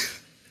 "What?"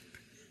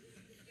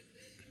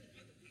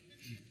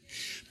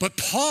 But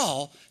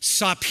Paul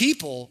saw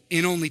people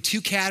in only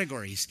two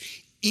categories: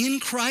 in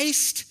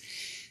Christ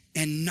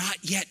and not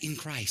yet in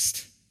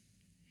Christ.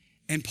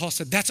 And Paul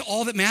said, that's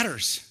all that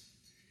matters.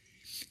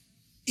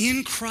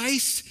 In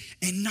Christ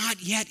and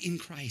not yet in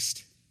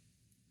Christ.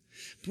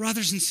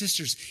 Brothers and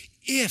sisters,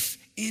 if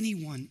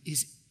anyone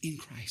is in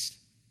Christ,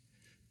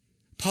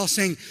 Paul's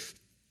saying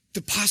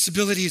the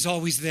possibility is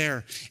always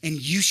there and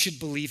you should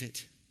believe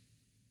it.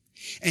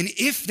 And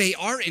if they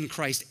are in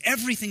Christ,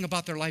 everything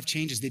about their life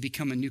changes. They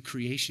become a new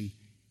creation.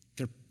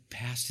 Their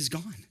past is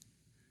gone.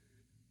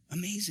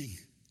 Amazing.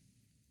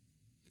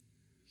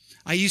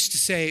 I used to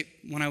say,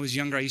 when I was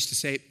younger,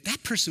 that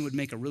person would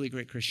make a really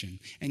great Christian.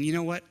 And you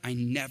know what? I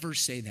never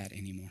say that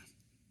anymore.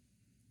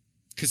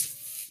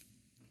 Because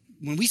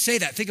when we say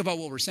that, think about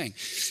what we're saying.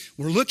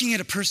 We're looking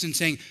at a person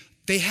saying,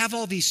 they have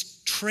all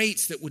these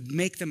traits that would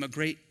make them a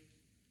great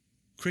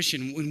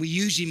Christian, when we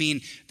usually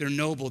mean they're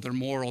noble, they're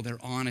moral,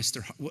 they're honest,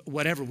 they're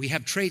whatever. We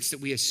have traits that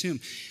we assume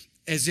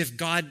as if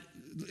God,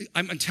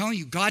 I'm telling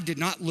you, God did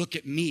not look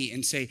at me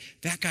and say,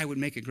 that guy would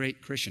make a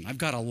great Christian. I've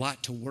got a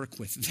lot to work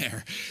with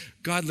there.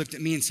 God looked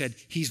at me and said,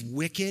 he's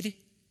wicked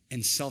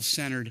and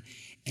self-centered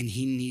and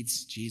he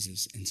needs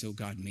Jesus. And so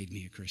God made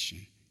me a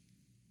Christian.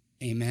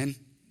 Amen.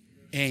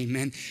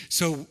 Amen.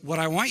 So what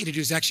I want you to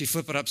do is actually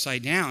flip it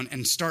upside down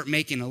and start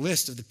making a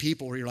list of the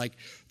people where you're like,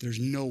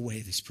 there's no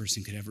way this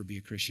person could ever be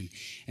a Christian.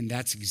 And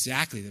that's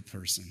exactly the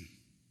person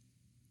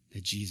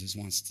that Jesus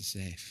wants to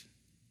save.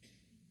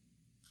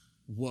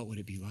 What would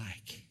it be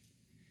like?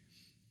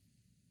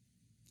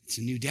 It's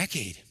a new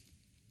decade.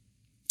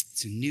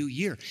 It's a new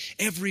year.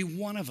 Every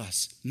one of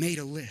us made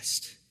a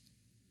list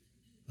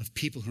of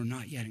people who are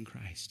not yet in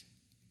Christ.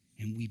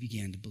 And we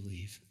began to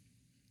believe.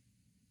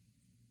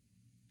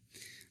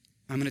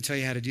 I'm going to tell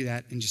you how to do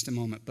that in just a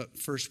moment. But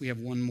first, we have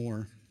one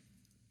more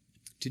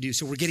to do.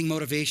 So we're getting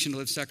motivation to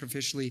live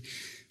sacrificially.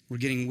 We're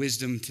getting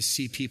wisdom to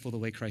see people the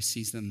way Christ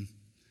sees them.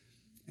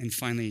 And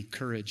finally,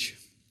 courage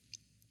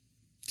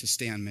to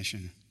stay on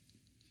mission.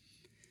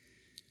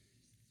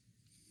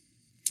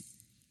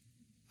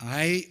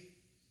 I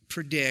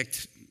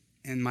predict,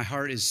 and my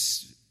heart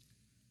is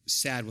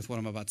sad with what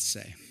I'm about to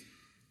say.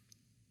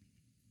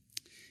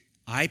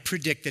 I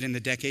predict that in the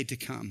decade to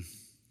come,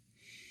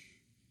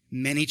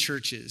 many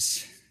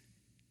churches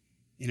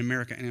in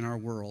America and in our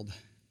world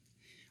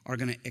are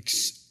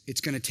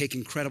it's going to take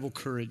incredible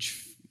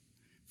courage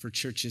for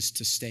churches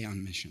to stay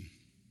on mission.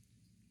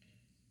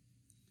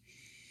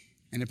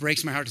 And it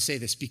breaks my heart to say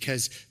this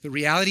because the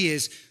reality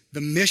is the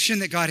mission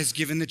that God has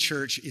given the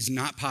church is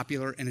not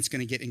popular and it's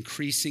going to get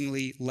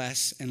increasingly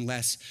less and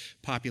less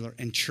popular.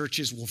 And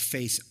churches will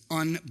face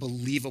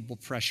unbelievable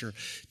pressure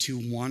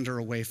to wander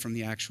away from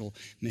the actual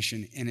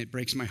mission. And it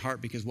breaks my heart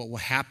because what will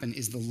happen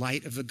is the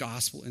light of the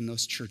gospel in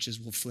those churches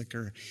will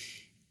flicker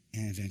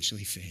and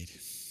eventually fade.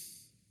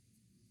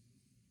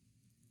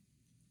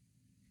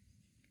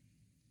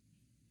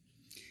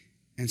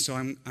 And so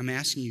I'm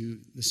asking you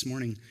this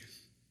morning,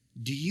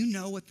 do you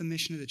know what the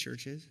mission of the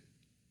church is?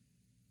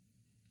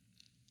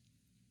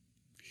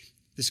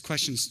 This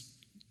question's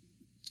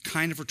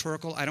kind of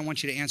rhetorical. I don't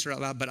want you to answer it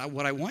out loud, but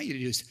what I want you to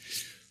do is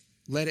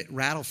let it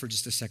rattle for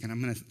just a second.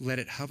 I'm going to let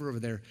it hover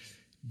over there.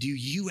 Do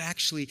you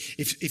actually,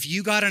 if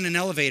you got on an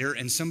elevator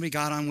and somebody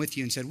got on with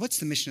you and said, what's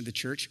the mission of the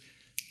church?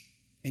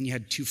 And you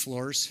had 2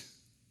 floors,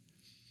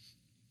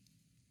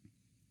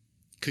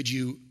 could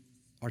you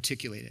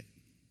articulate it?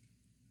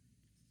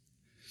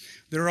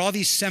 There are all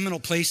these seminal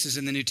places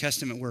in the New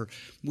Testament where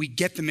we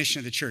get the mission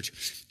of the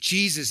church.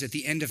 Jesus at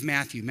the end of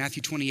Matthew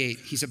 28,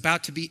 he's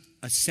about to be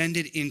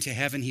ascended into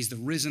heaven. He's the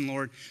risen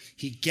Lord.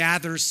 He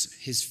gathers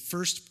his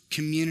first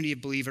community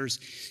of believers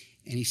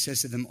and he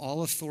says to them,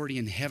 all authority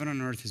in heaven and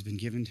earth has been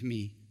given to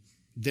me.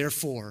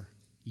 Therefore,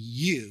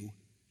 you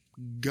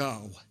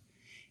go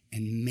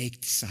and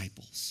make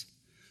disciples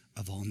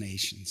of all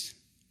nations,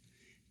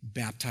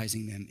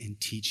 baptizing them and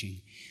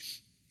teaching.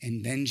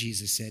 And then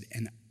Jesus said,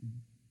 and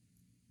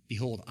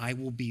behold, I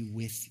will be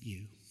with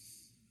you.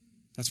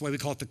 That's why we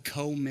call it the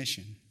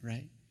co-mission,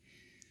 right?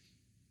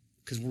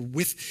 Because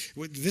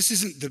this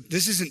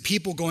isn't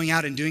people going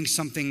out and doing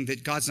something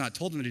that God's not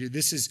told them to do.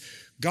 This is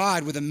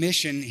God with a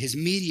mission, his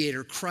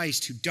mediator,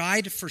 Christ, who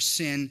died for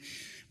sin,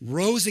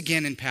 rose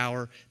again in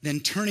power, then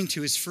turning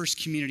to his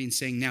first community and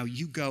saying, now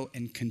you go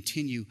and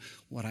continue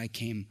what I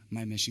came,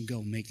 my mission.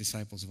 Go make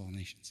disciples of all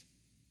nations.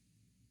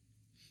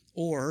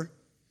 Or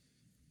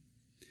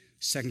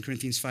 2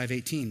 Corinthians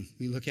 5:18.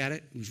 We look at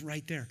it. It was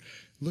right there.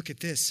 Look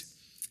at this.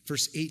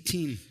 Verse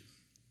 18.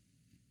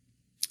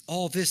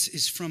 All this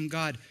is from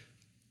God,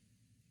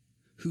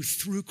 who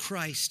through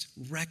Christ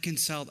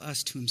reconciled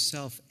us to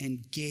himself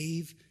and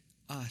gave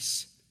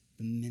us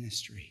the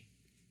ministry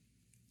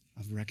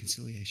of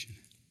reconciliation.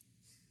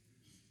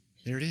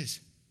 There it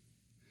is.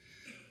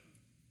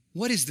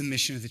 What is the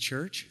mission of the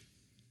church?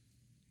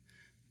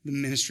 The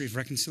ministry of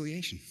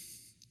reconciliation.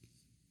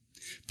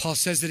 Paul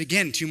says it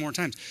again 2 more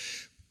times.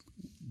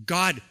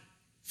 God,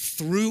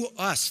 through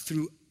us,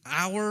 through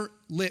our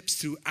lips,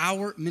 through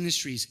our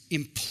ministries,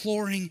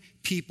 imploring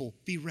people,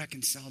 be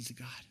reconciled to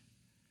God.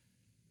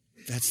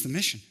 That's the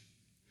mission.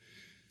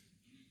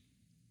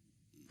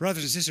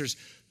 Brothers and sisters,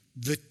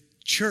 the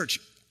church,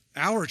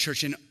 our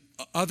church, and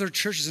other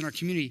churches in our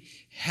community,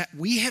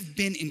 we have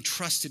been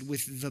entrusted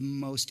with the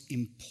most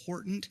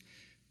important,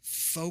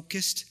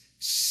 focused,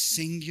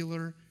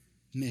 singular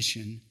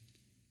mission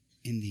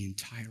in the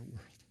entire world.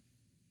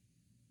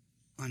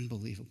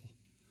 Unbelievable.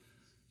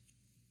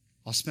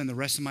 I'll spend the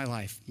rest of my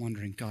life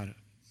wondering, God,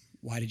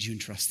 why did you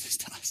entrust this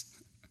to us?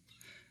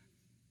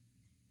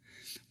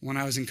 When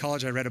I was in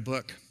college, I read a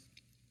book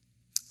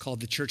called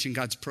The Church in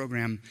God's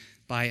Program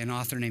by an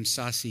author named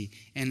Sassi.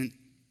 And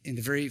in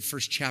the very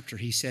first chapter,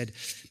 he said,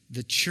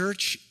 the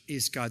church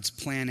is God's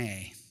plan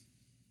A,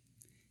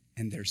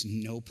 and there's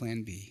no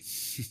plan B.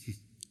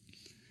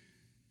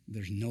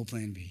 There's no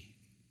plan B.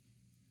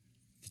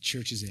 The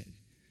church is it.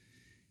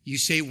 You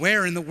say,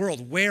 where in the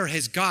world, where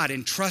has God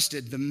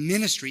entrusted the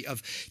ministry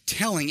of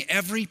telling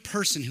every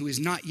person who is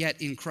not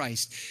yet in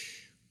Christ,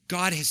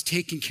 God has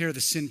taken care of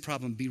the sin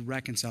problem, be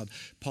reconciled?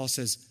 Paul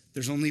says,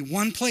 there's only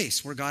one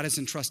place where God has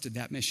entrusted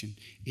that mission.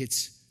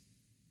 It's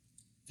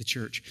the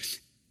church.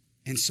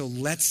 And so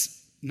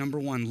number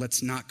one,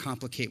 let's not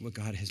complicate what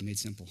God has made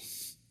simple.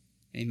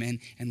 Amen.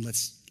 And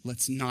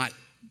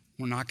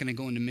we're not going to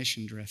go into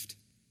mission drift.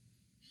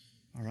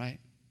 All right?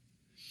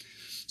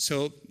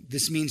 So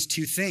this means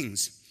 2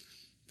 things.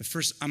 The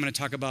first, I'm going to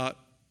talk about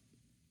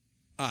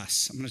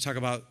us. I'm going to talk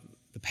about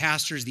the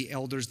pastors, the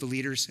elders, the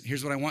leaders.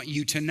 Here's what I want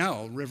you to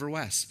know, River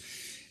West.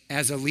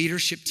 As a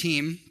leadership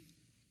team,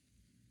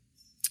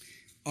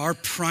 our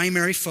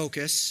primary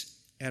focus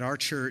at our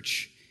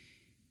church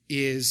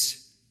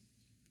is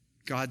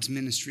God's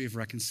ministry of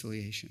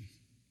reconciliation.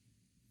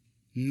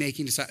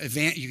 Making disciples.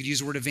 You could use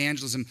the word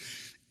evangelism.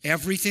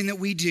 Everything that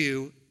we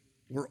do,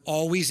 we're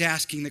always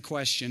asking the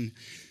question,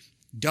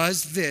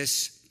 does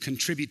this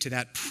contribute to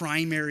that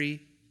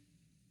primary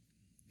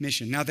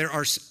mission? Now, there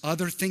are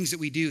other things that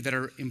we do that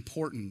are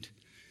important.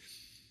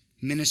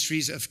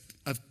 Ministries of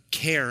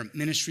care,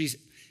 ministries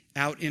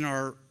out in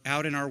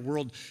our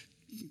world,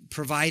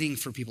 providing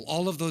for people.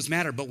 All of those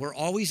matter, but we're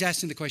always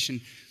asking the question,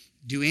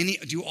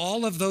 do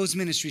all of those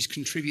ministries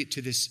contribute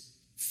to this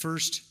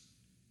first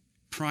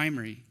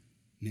primary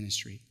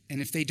ministry?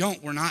 And if they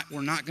don't, we're not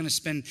going to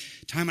spend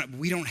time on it.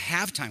 We don't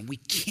have time. We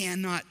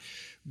cannot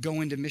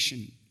go into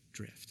mission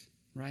drift,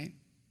 right?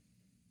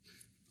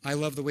 I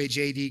love the way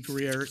J.D.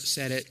 Greear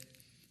said it.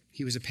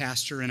 He was a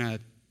pastor and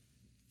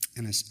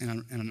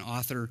an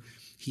author.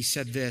 He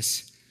said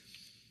this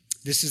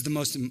is the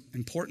most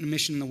important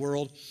mission in the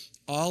world.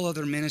 All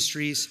other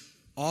ministries,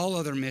 all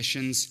other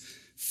missions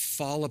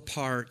fall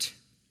apart.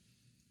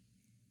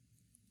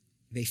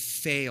 They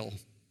fail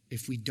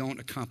if we don't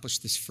accomplish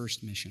this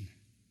first mission.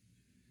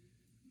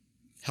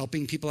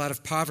 Helping people out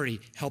of poverty,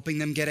 helping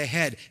them get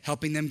ahead,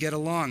 helping them get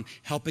along,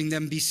 helping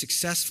them be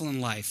successful in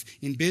life,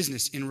 in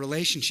business, in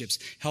relationships,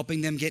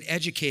 helping them get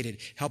educated,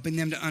 helping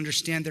them to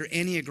understand their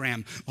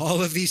Enneagram.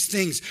 All of these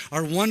things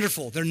are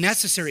wonderful. They're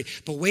necessary.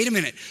 But wait a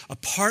minute.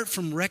 Apart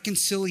from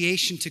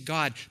reconciliation to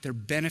God, their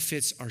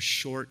benefits are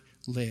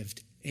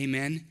short-lived.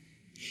 Amen?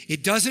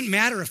 It doesn't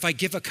matter if I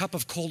give a cup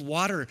of cold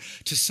water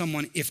to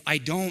someone if I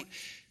don't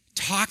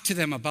talk to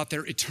them about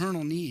their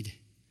eternal need.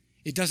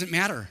 It doesn't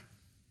matter.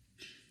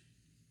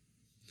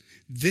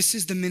 This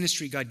is the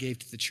ministry God gave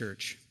to the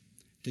church.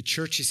 The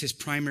church is his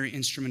primary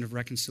instrument of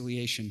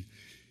reconciliation.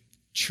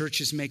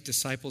 Churches make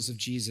disciples of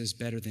Jesus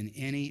better than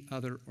any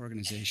other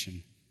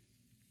organization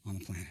on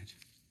the planet.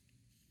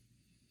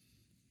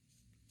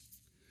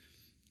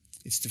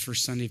 It's the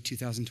first Sunday of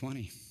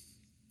 2020.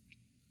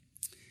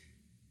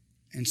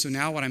 And so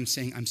now what I'm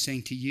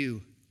saying to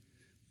you,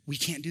 we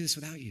can't do this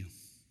without you.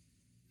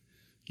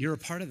 You're a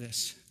part of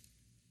this.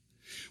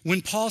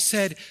 When Paul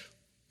said,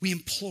 we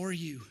implore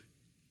you,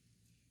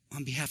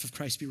 on behalf of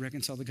Christ, be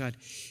reconciled to God,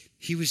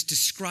 he was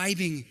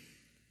describing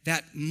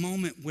that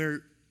moment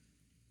where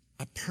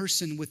a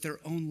person with their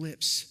own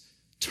lips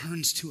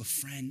turns to a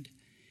friend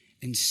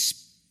and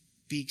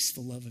speaks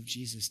the love of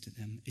Jesus to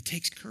them. It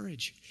takes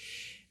courage.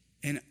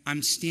 And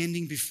I'm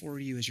standing before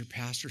you as your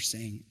pastor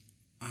saying,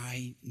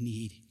 I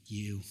need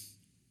you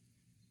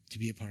to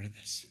be a part of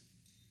this.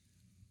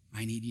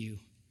 I need you.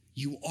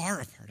 You are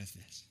a part of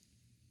this.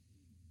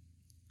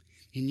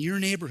 In your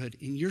neighborhood,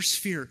 in your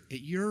sphere,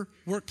 at your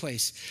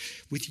workplace,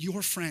 with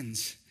your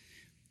friends,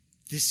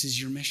 this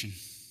is your mission.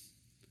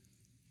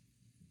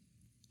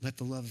 Let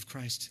the love of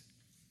Christ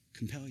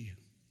compel you.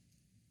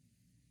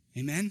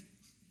 Amen?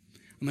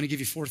 I'm going to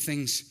give you 4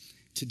 things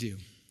to do.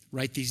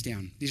 Write these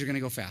down. These are going to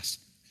go fast.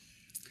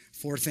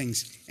 4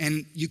 things.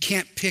 And you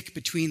can't pick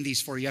between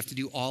these 4. You have to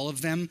do all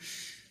of them.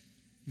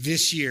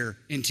 this year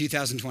in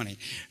 2020,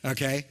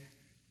 okay?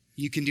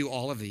 You can do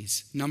all of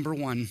these. Number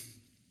one,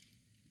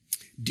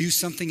 do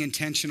something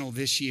intentional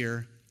this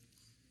year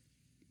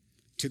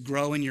to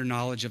grow in your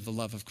knowledge of the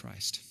love of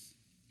Christ.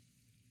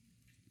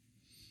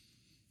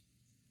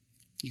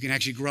 You can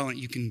actually grow in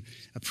it. You can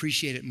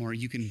appreciate it more.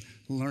 You can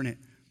learn it.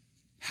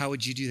 How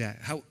would you do that?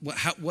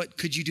 What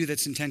could you do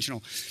that's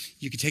intentional?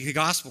 You could take the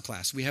gospel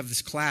class. We have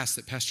this class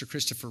that Pastor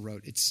Christopher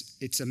wrote.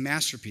 It's a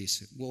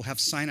masterpiece. We'll have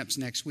signups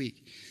next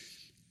week.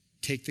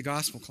 Take the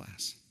gospel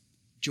class.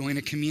 Join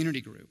a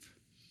community group.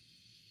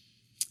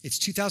 It's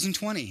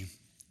 2020.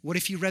 What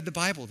if you read the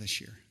Bible this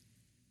year?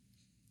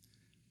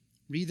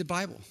 Read the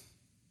Bible.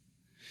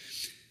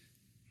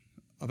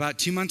 About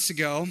 2 months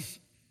ago,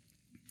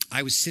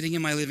 I was sitting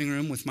in my living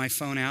room with my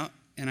phone out,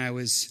 and I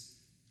was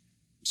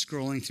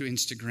scrolling through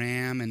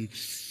Instagram, and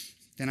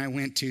then I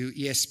went to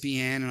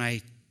ESPN, and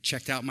I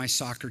checked out my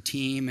soccer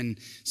team and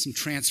some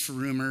transfer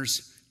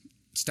rumors,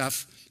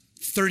 stuff.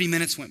 30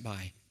 minutes went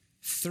by.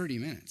 30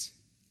 minutes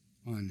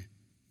on,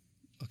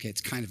 okay,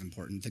 it's kind of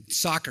important, the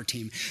soccer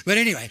team. But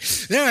anyway,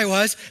 there I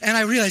was, and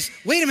I realized,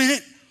 wait a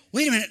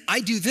minute, I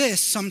do this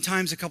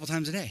sometimes a couple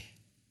times a day.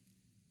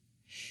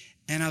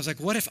 And I was like,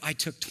 what if I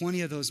took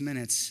 20 of those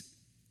minutes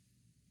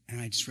and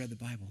I just read the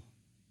Bible?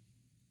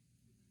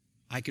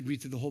 I could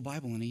read through the whole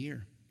Bible in a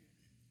year.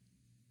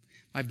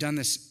 I've done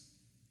this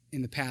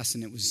in the past,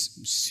 and it was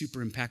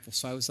super impactful.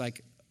 So I was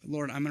like,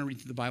 Lord, I'm going to read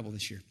through the Bible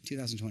this year,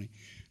 2020.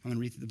 I'm going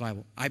to read through the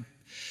Bible.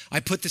 I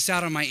put this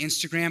out on my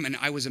Instagram, and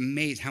I was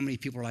amazed how many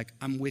people are like,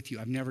 I'm with you.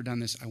 I've never done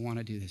this. I want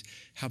to do this.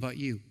 How about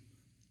you?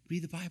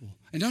 Read the Bible.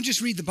 And don't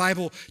just read the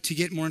Bible to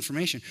get more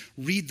information.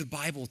 Read the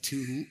Bible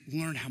to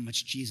learn how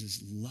much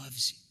Jesus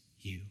loves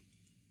you.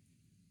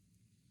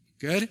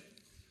 Good?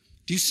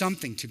 Do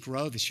something to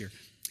grow this year.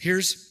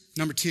 Here's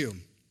number 2.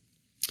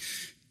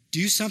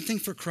 Do something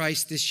for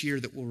Christ this year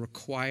that will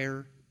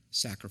require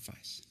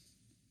sacrifice.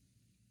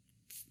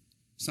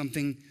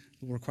 Something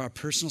that will require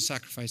personal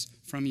sacrifice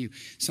from you.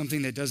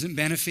 Something that doesn't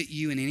benefit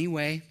you in any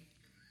way.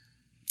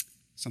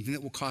 Something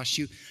that will cost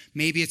you.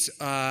 Maybe it's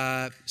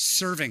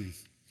serving.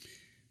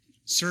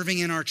 Serving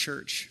in our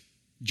church.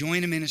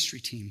 Join a ministry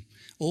team.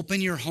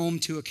 Open your home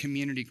to a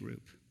community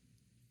group.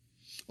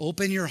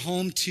 Open your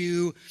home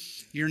to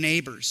your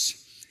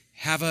neighbors.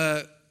 Have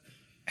a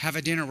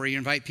dinner where you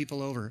invite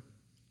people over.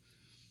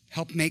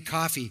 Help make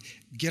coffee.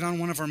 Get on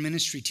one of our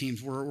ministry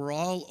teams. We're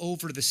all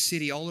over the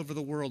city, all over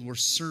the world. We're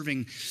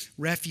serving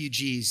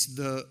refugees,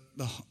 the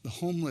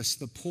homeless,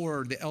 the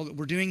poor, the elder.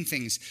 We're doing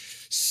things.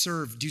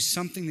 Serve. Do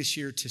something this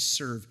year to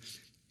serve.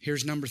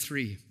 Here's number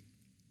 3.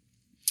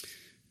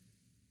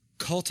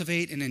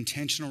 Cultivate an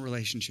intentional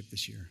relationship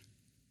this year.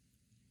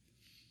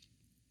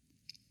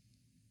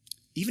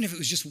 Even if it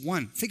was just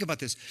one. Think about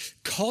this.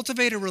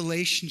 Cultivate a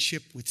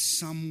relationship with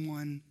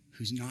someone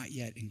who's not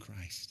yet in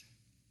Christ.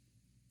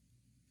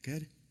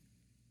 Good?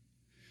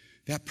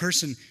 That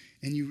person,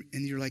 and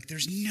you're like,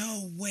 there's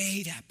no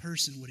way that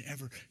person would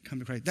ever come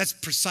to Christ. That's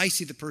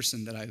precisely the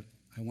person that I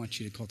want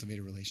you to cultivate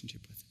a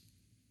relationship with.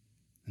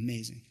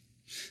 Amazing.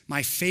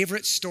 My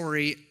favorite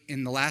story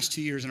in the last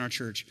 2 years in our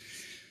church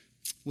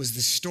was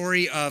the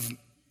story of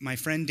my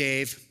friend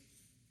Dave,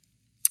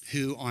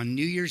 who on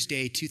New Year's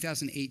Day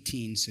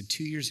 2018, so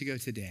 2 years ago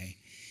today,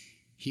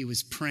 he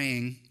was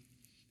praying,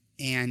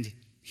 and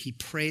he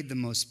prayed the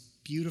most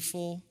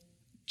beautiful,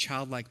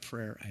 childlike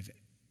prayer I've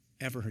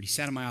ever heard. He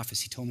sat in my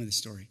office. He told me the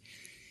story.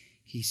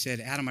 He said,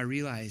 Adam, I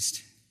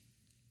realized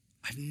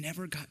I've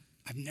never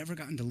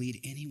gotten to lead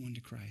anyone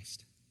to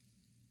Christ.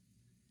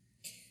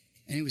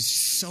 And it was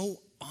so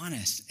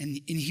honest,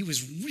 and he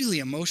was really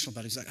emotional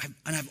about it. He was like,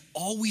 I've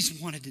always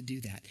wanted to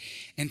do that.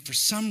 And for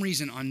some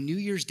reason, on New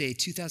Year's Day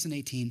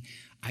 2018,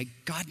 I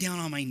got down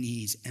on my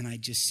knees, and I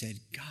just said,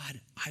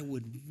 God, I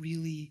would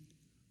really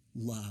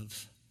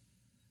love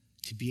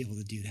to be able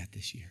to do that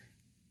this year.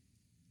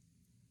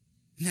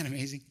 Isn't that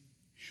amazing?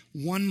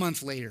 1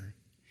 month later,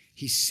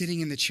 he's sitting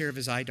in the chair of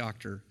his eye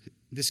doctor.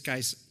 This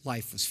guy's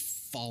life was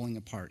falling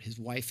apart. His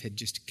wife had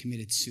just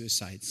committed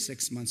suicide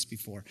 6 months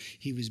before.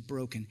 He was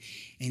broken.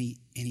 And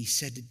he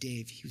said to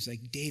Dave, he was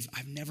like, Dave,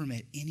 I've never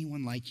met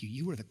anyone like you.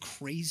 You are the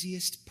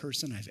craziest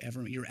person I've ever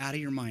met. You're out of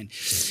your mind.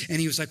 And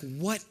he was like,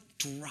 what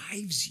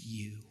drives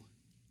you?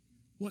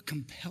 What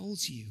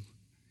compels you?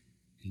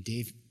 And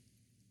Dave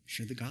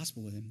shared the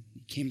gospel with him.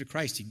 He came to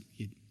Christ.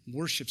 He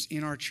worships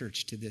in our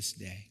church to this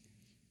day.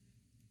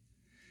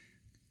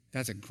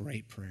 That's a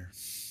great prayer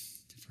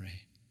to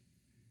pray.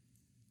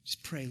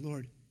 Just pray,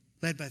 Lord,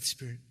 led by the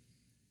Spirit,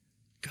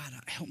 God,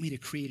 help me to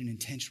create an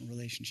intentional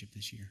relationship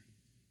this year.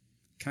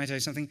 Can I tell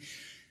you something?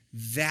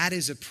 That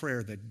is a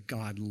prayer that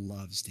God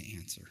loves to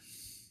answer.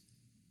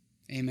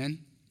 Amen?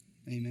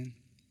 Amen.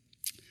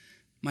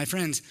 My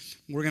friends,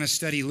 we're going to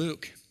study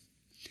Luke.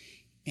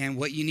 And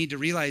what you need to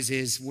realize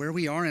is where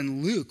we are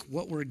in Luke,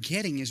 what we're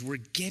getting is we're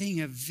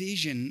getting a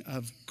vision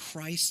of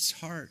Christ's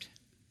heart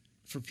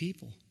for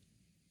people.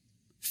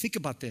 Think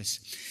about this.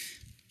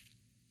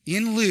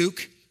 In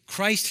Luke,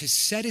 Christ has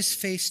set his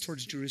face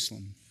towards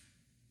Jerusalem.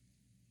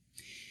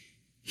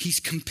 He's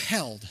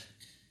compelled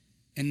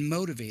and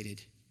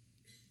motivated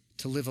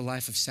to live a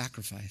life of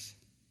sacrifice.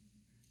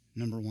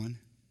 Number one.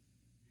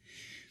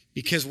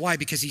 Because why?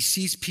 Because he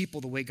sees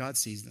people the way God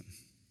sees them.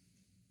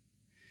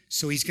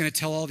 So he's going to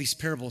tell all these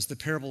parables, the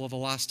parable of the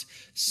lost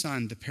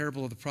son, the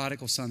parable of the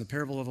prodigal son, the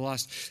parable of the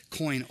lost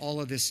coin, all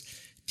of this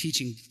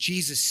teaching.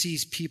 Jesus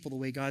sees people the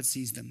way God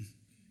sees them.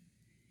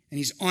 And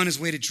he's on his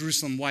way to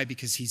Jerusalem. Why?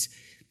 Because he's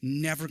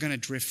never going to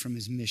drift from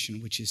his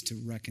mission, which is to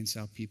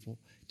reconcile people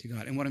to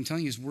God. And what I'm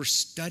telling you is we're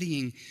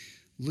studying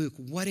Luke.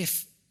 What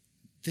if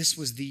this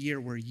was the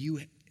year where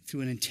you,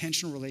 through an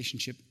intentional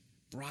relationship,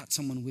 brought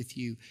someone with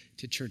you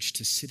to church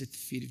to sit at the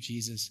feet of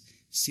Jesus,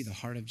 see the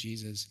heart of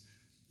Jesus,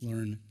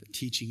 learn the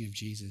teaching of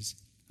Jesus?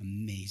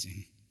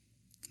 Amazing.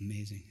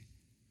 Amazing.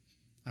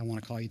 I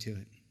want to call you to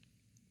it.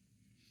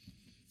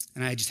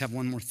 And I just have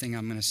one more thing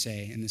I'm going to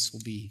say, and this will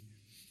be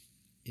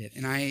it.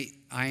 And I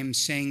am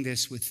saying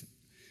this with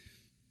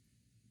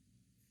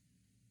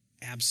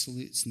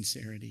absolute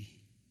sincerity.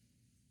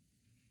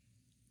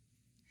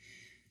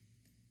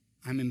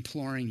 I'm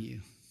imploring you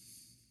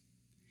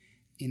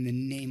in the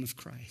name of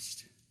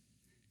Christ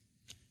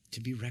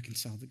to be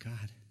reconciled to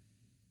God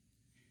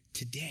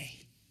today.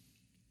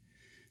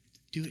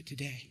 Do it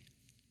today.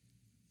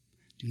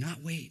 Do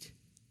not wait.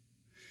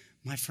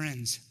 My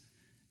friends,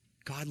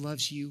 God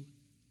loves you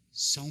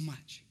so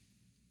much.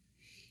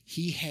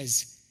 He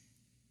has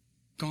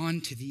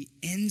gone to the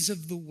ends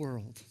of the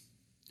world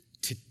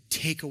to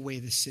take away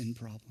the sin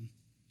problem.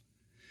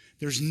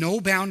 There's no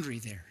boundary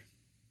there.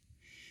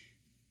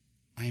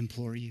 I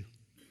implore you,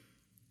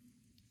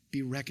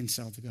 be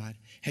reconciled to God.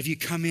 Have you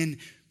come in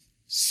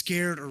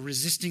scared or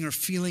resisting or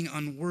feeling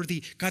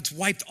unworthy? God's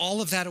wiped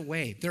all of that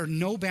away. There are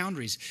no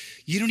boundaries.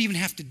 You don't even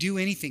have to do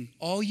anything.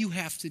 All you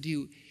have to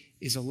do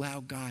is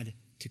allow God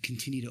to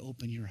continue to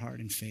open your heart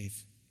in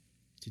faith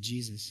to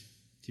Jesus,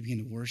 to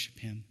begin to worship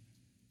him,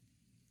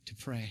 to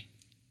pray.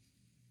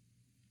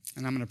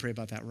 And I'm going to pray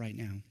about that right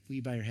now. Will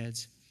you bow your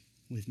heads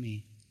with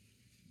me?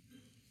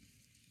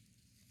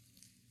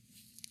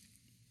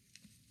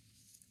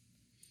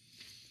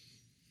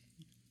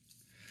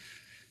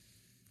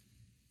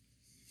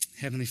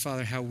 Heavenly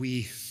Father, how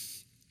we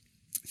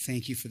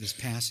thank you for this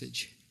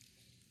passage,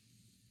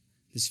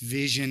 this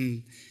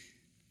vision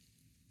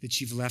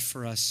that you've left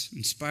for us,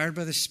 inspired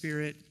by the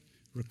Spirit,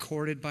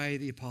 recorded by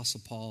the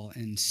Apostle Paul,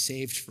 and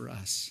saved for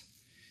us.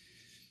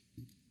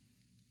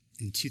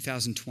 In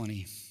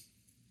 2020,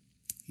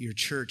 your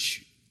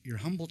church, your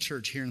humble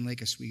church here in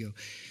Lake Oswego,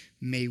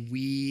 may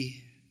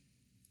we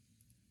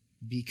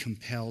be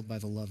compelled by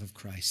the love of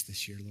Christ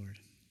this year, Lord.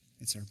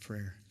 It's our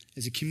prayer.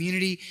 As a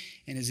community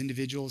and as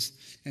individuals.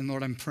 And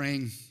Lord, I'm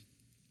praying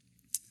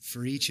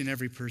for each and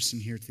every person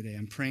here today.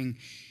 I'm praying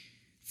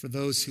for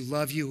those who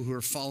love you, who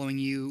are following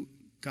you,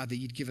 God, that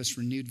you'd give us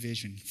renewed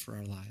vision for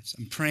our lives.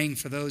 I'm praying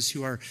for those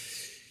who are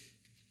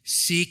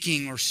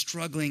seeking or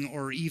struggling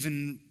or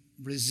even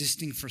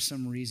resisting for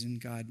some reason.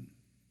 God,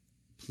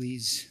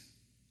 please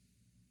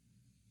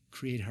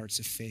create hearts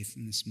of faith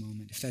in this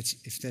moment.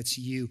 If that's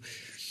you,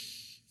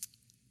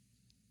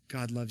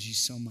 God loves you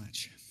so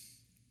much.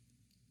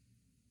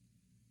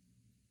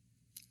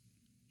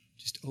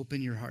 Just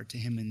open your heart to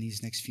him in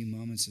these next few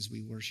moments as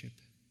we worship.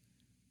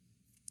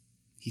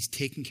 He's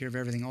taking care of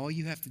everything. All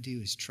you have to do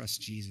is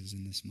trust Jesus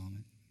in this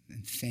moment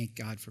and thank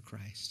God for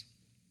Christ.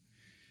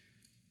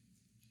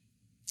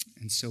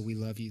 And so we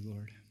love you,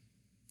 Lord.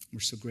 We're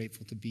so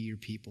grateful to be your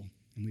people.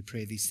 And we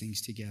pray these things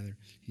together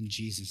in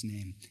Jesus'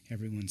 name.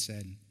 Everyone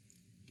said,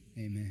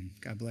 amen.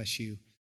 God bless you.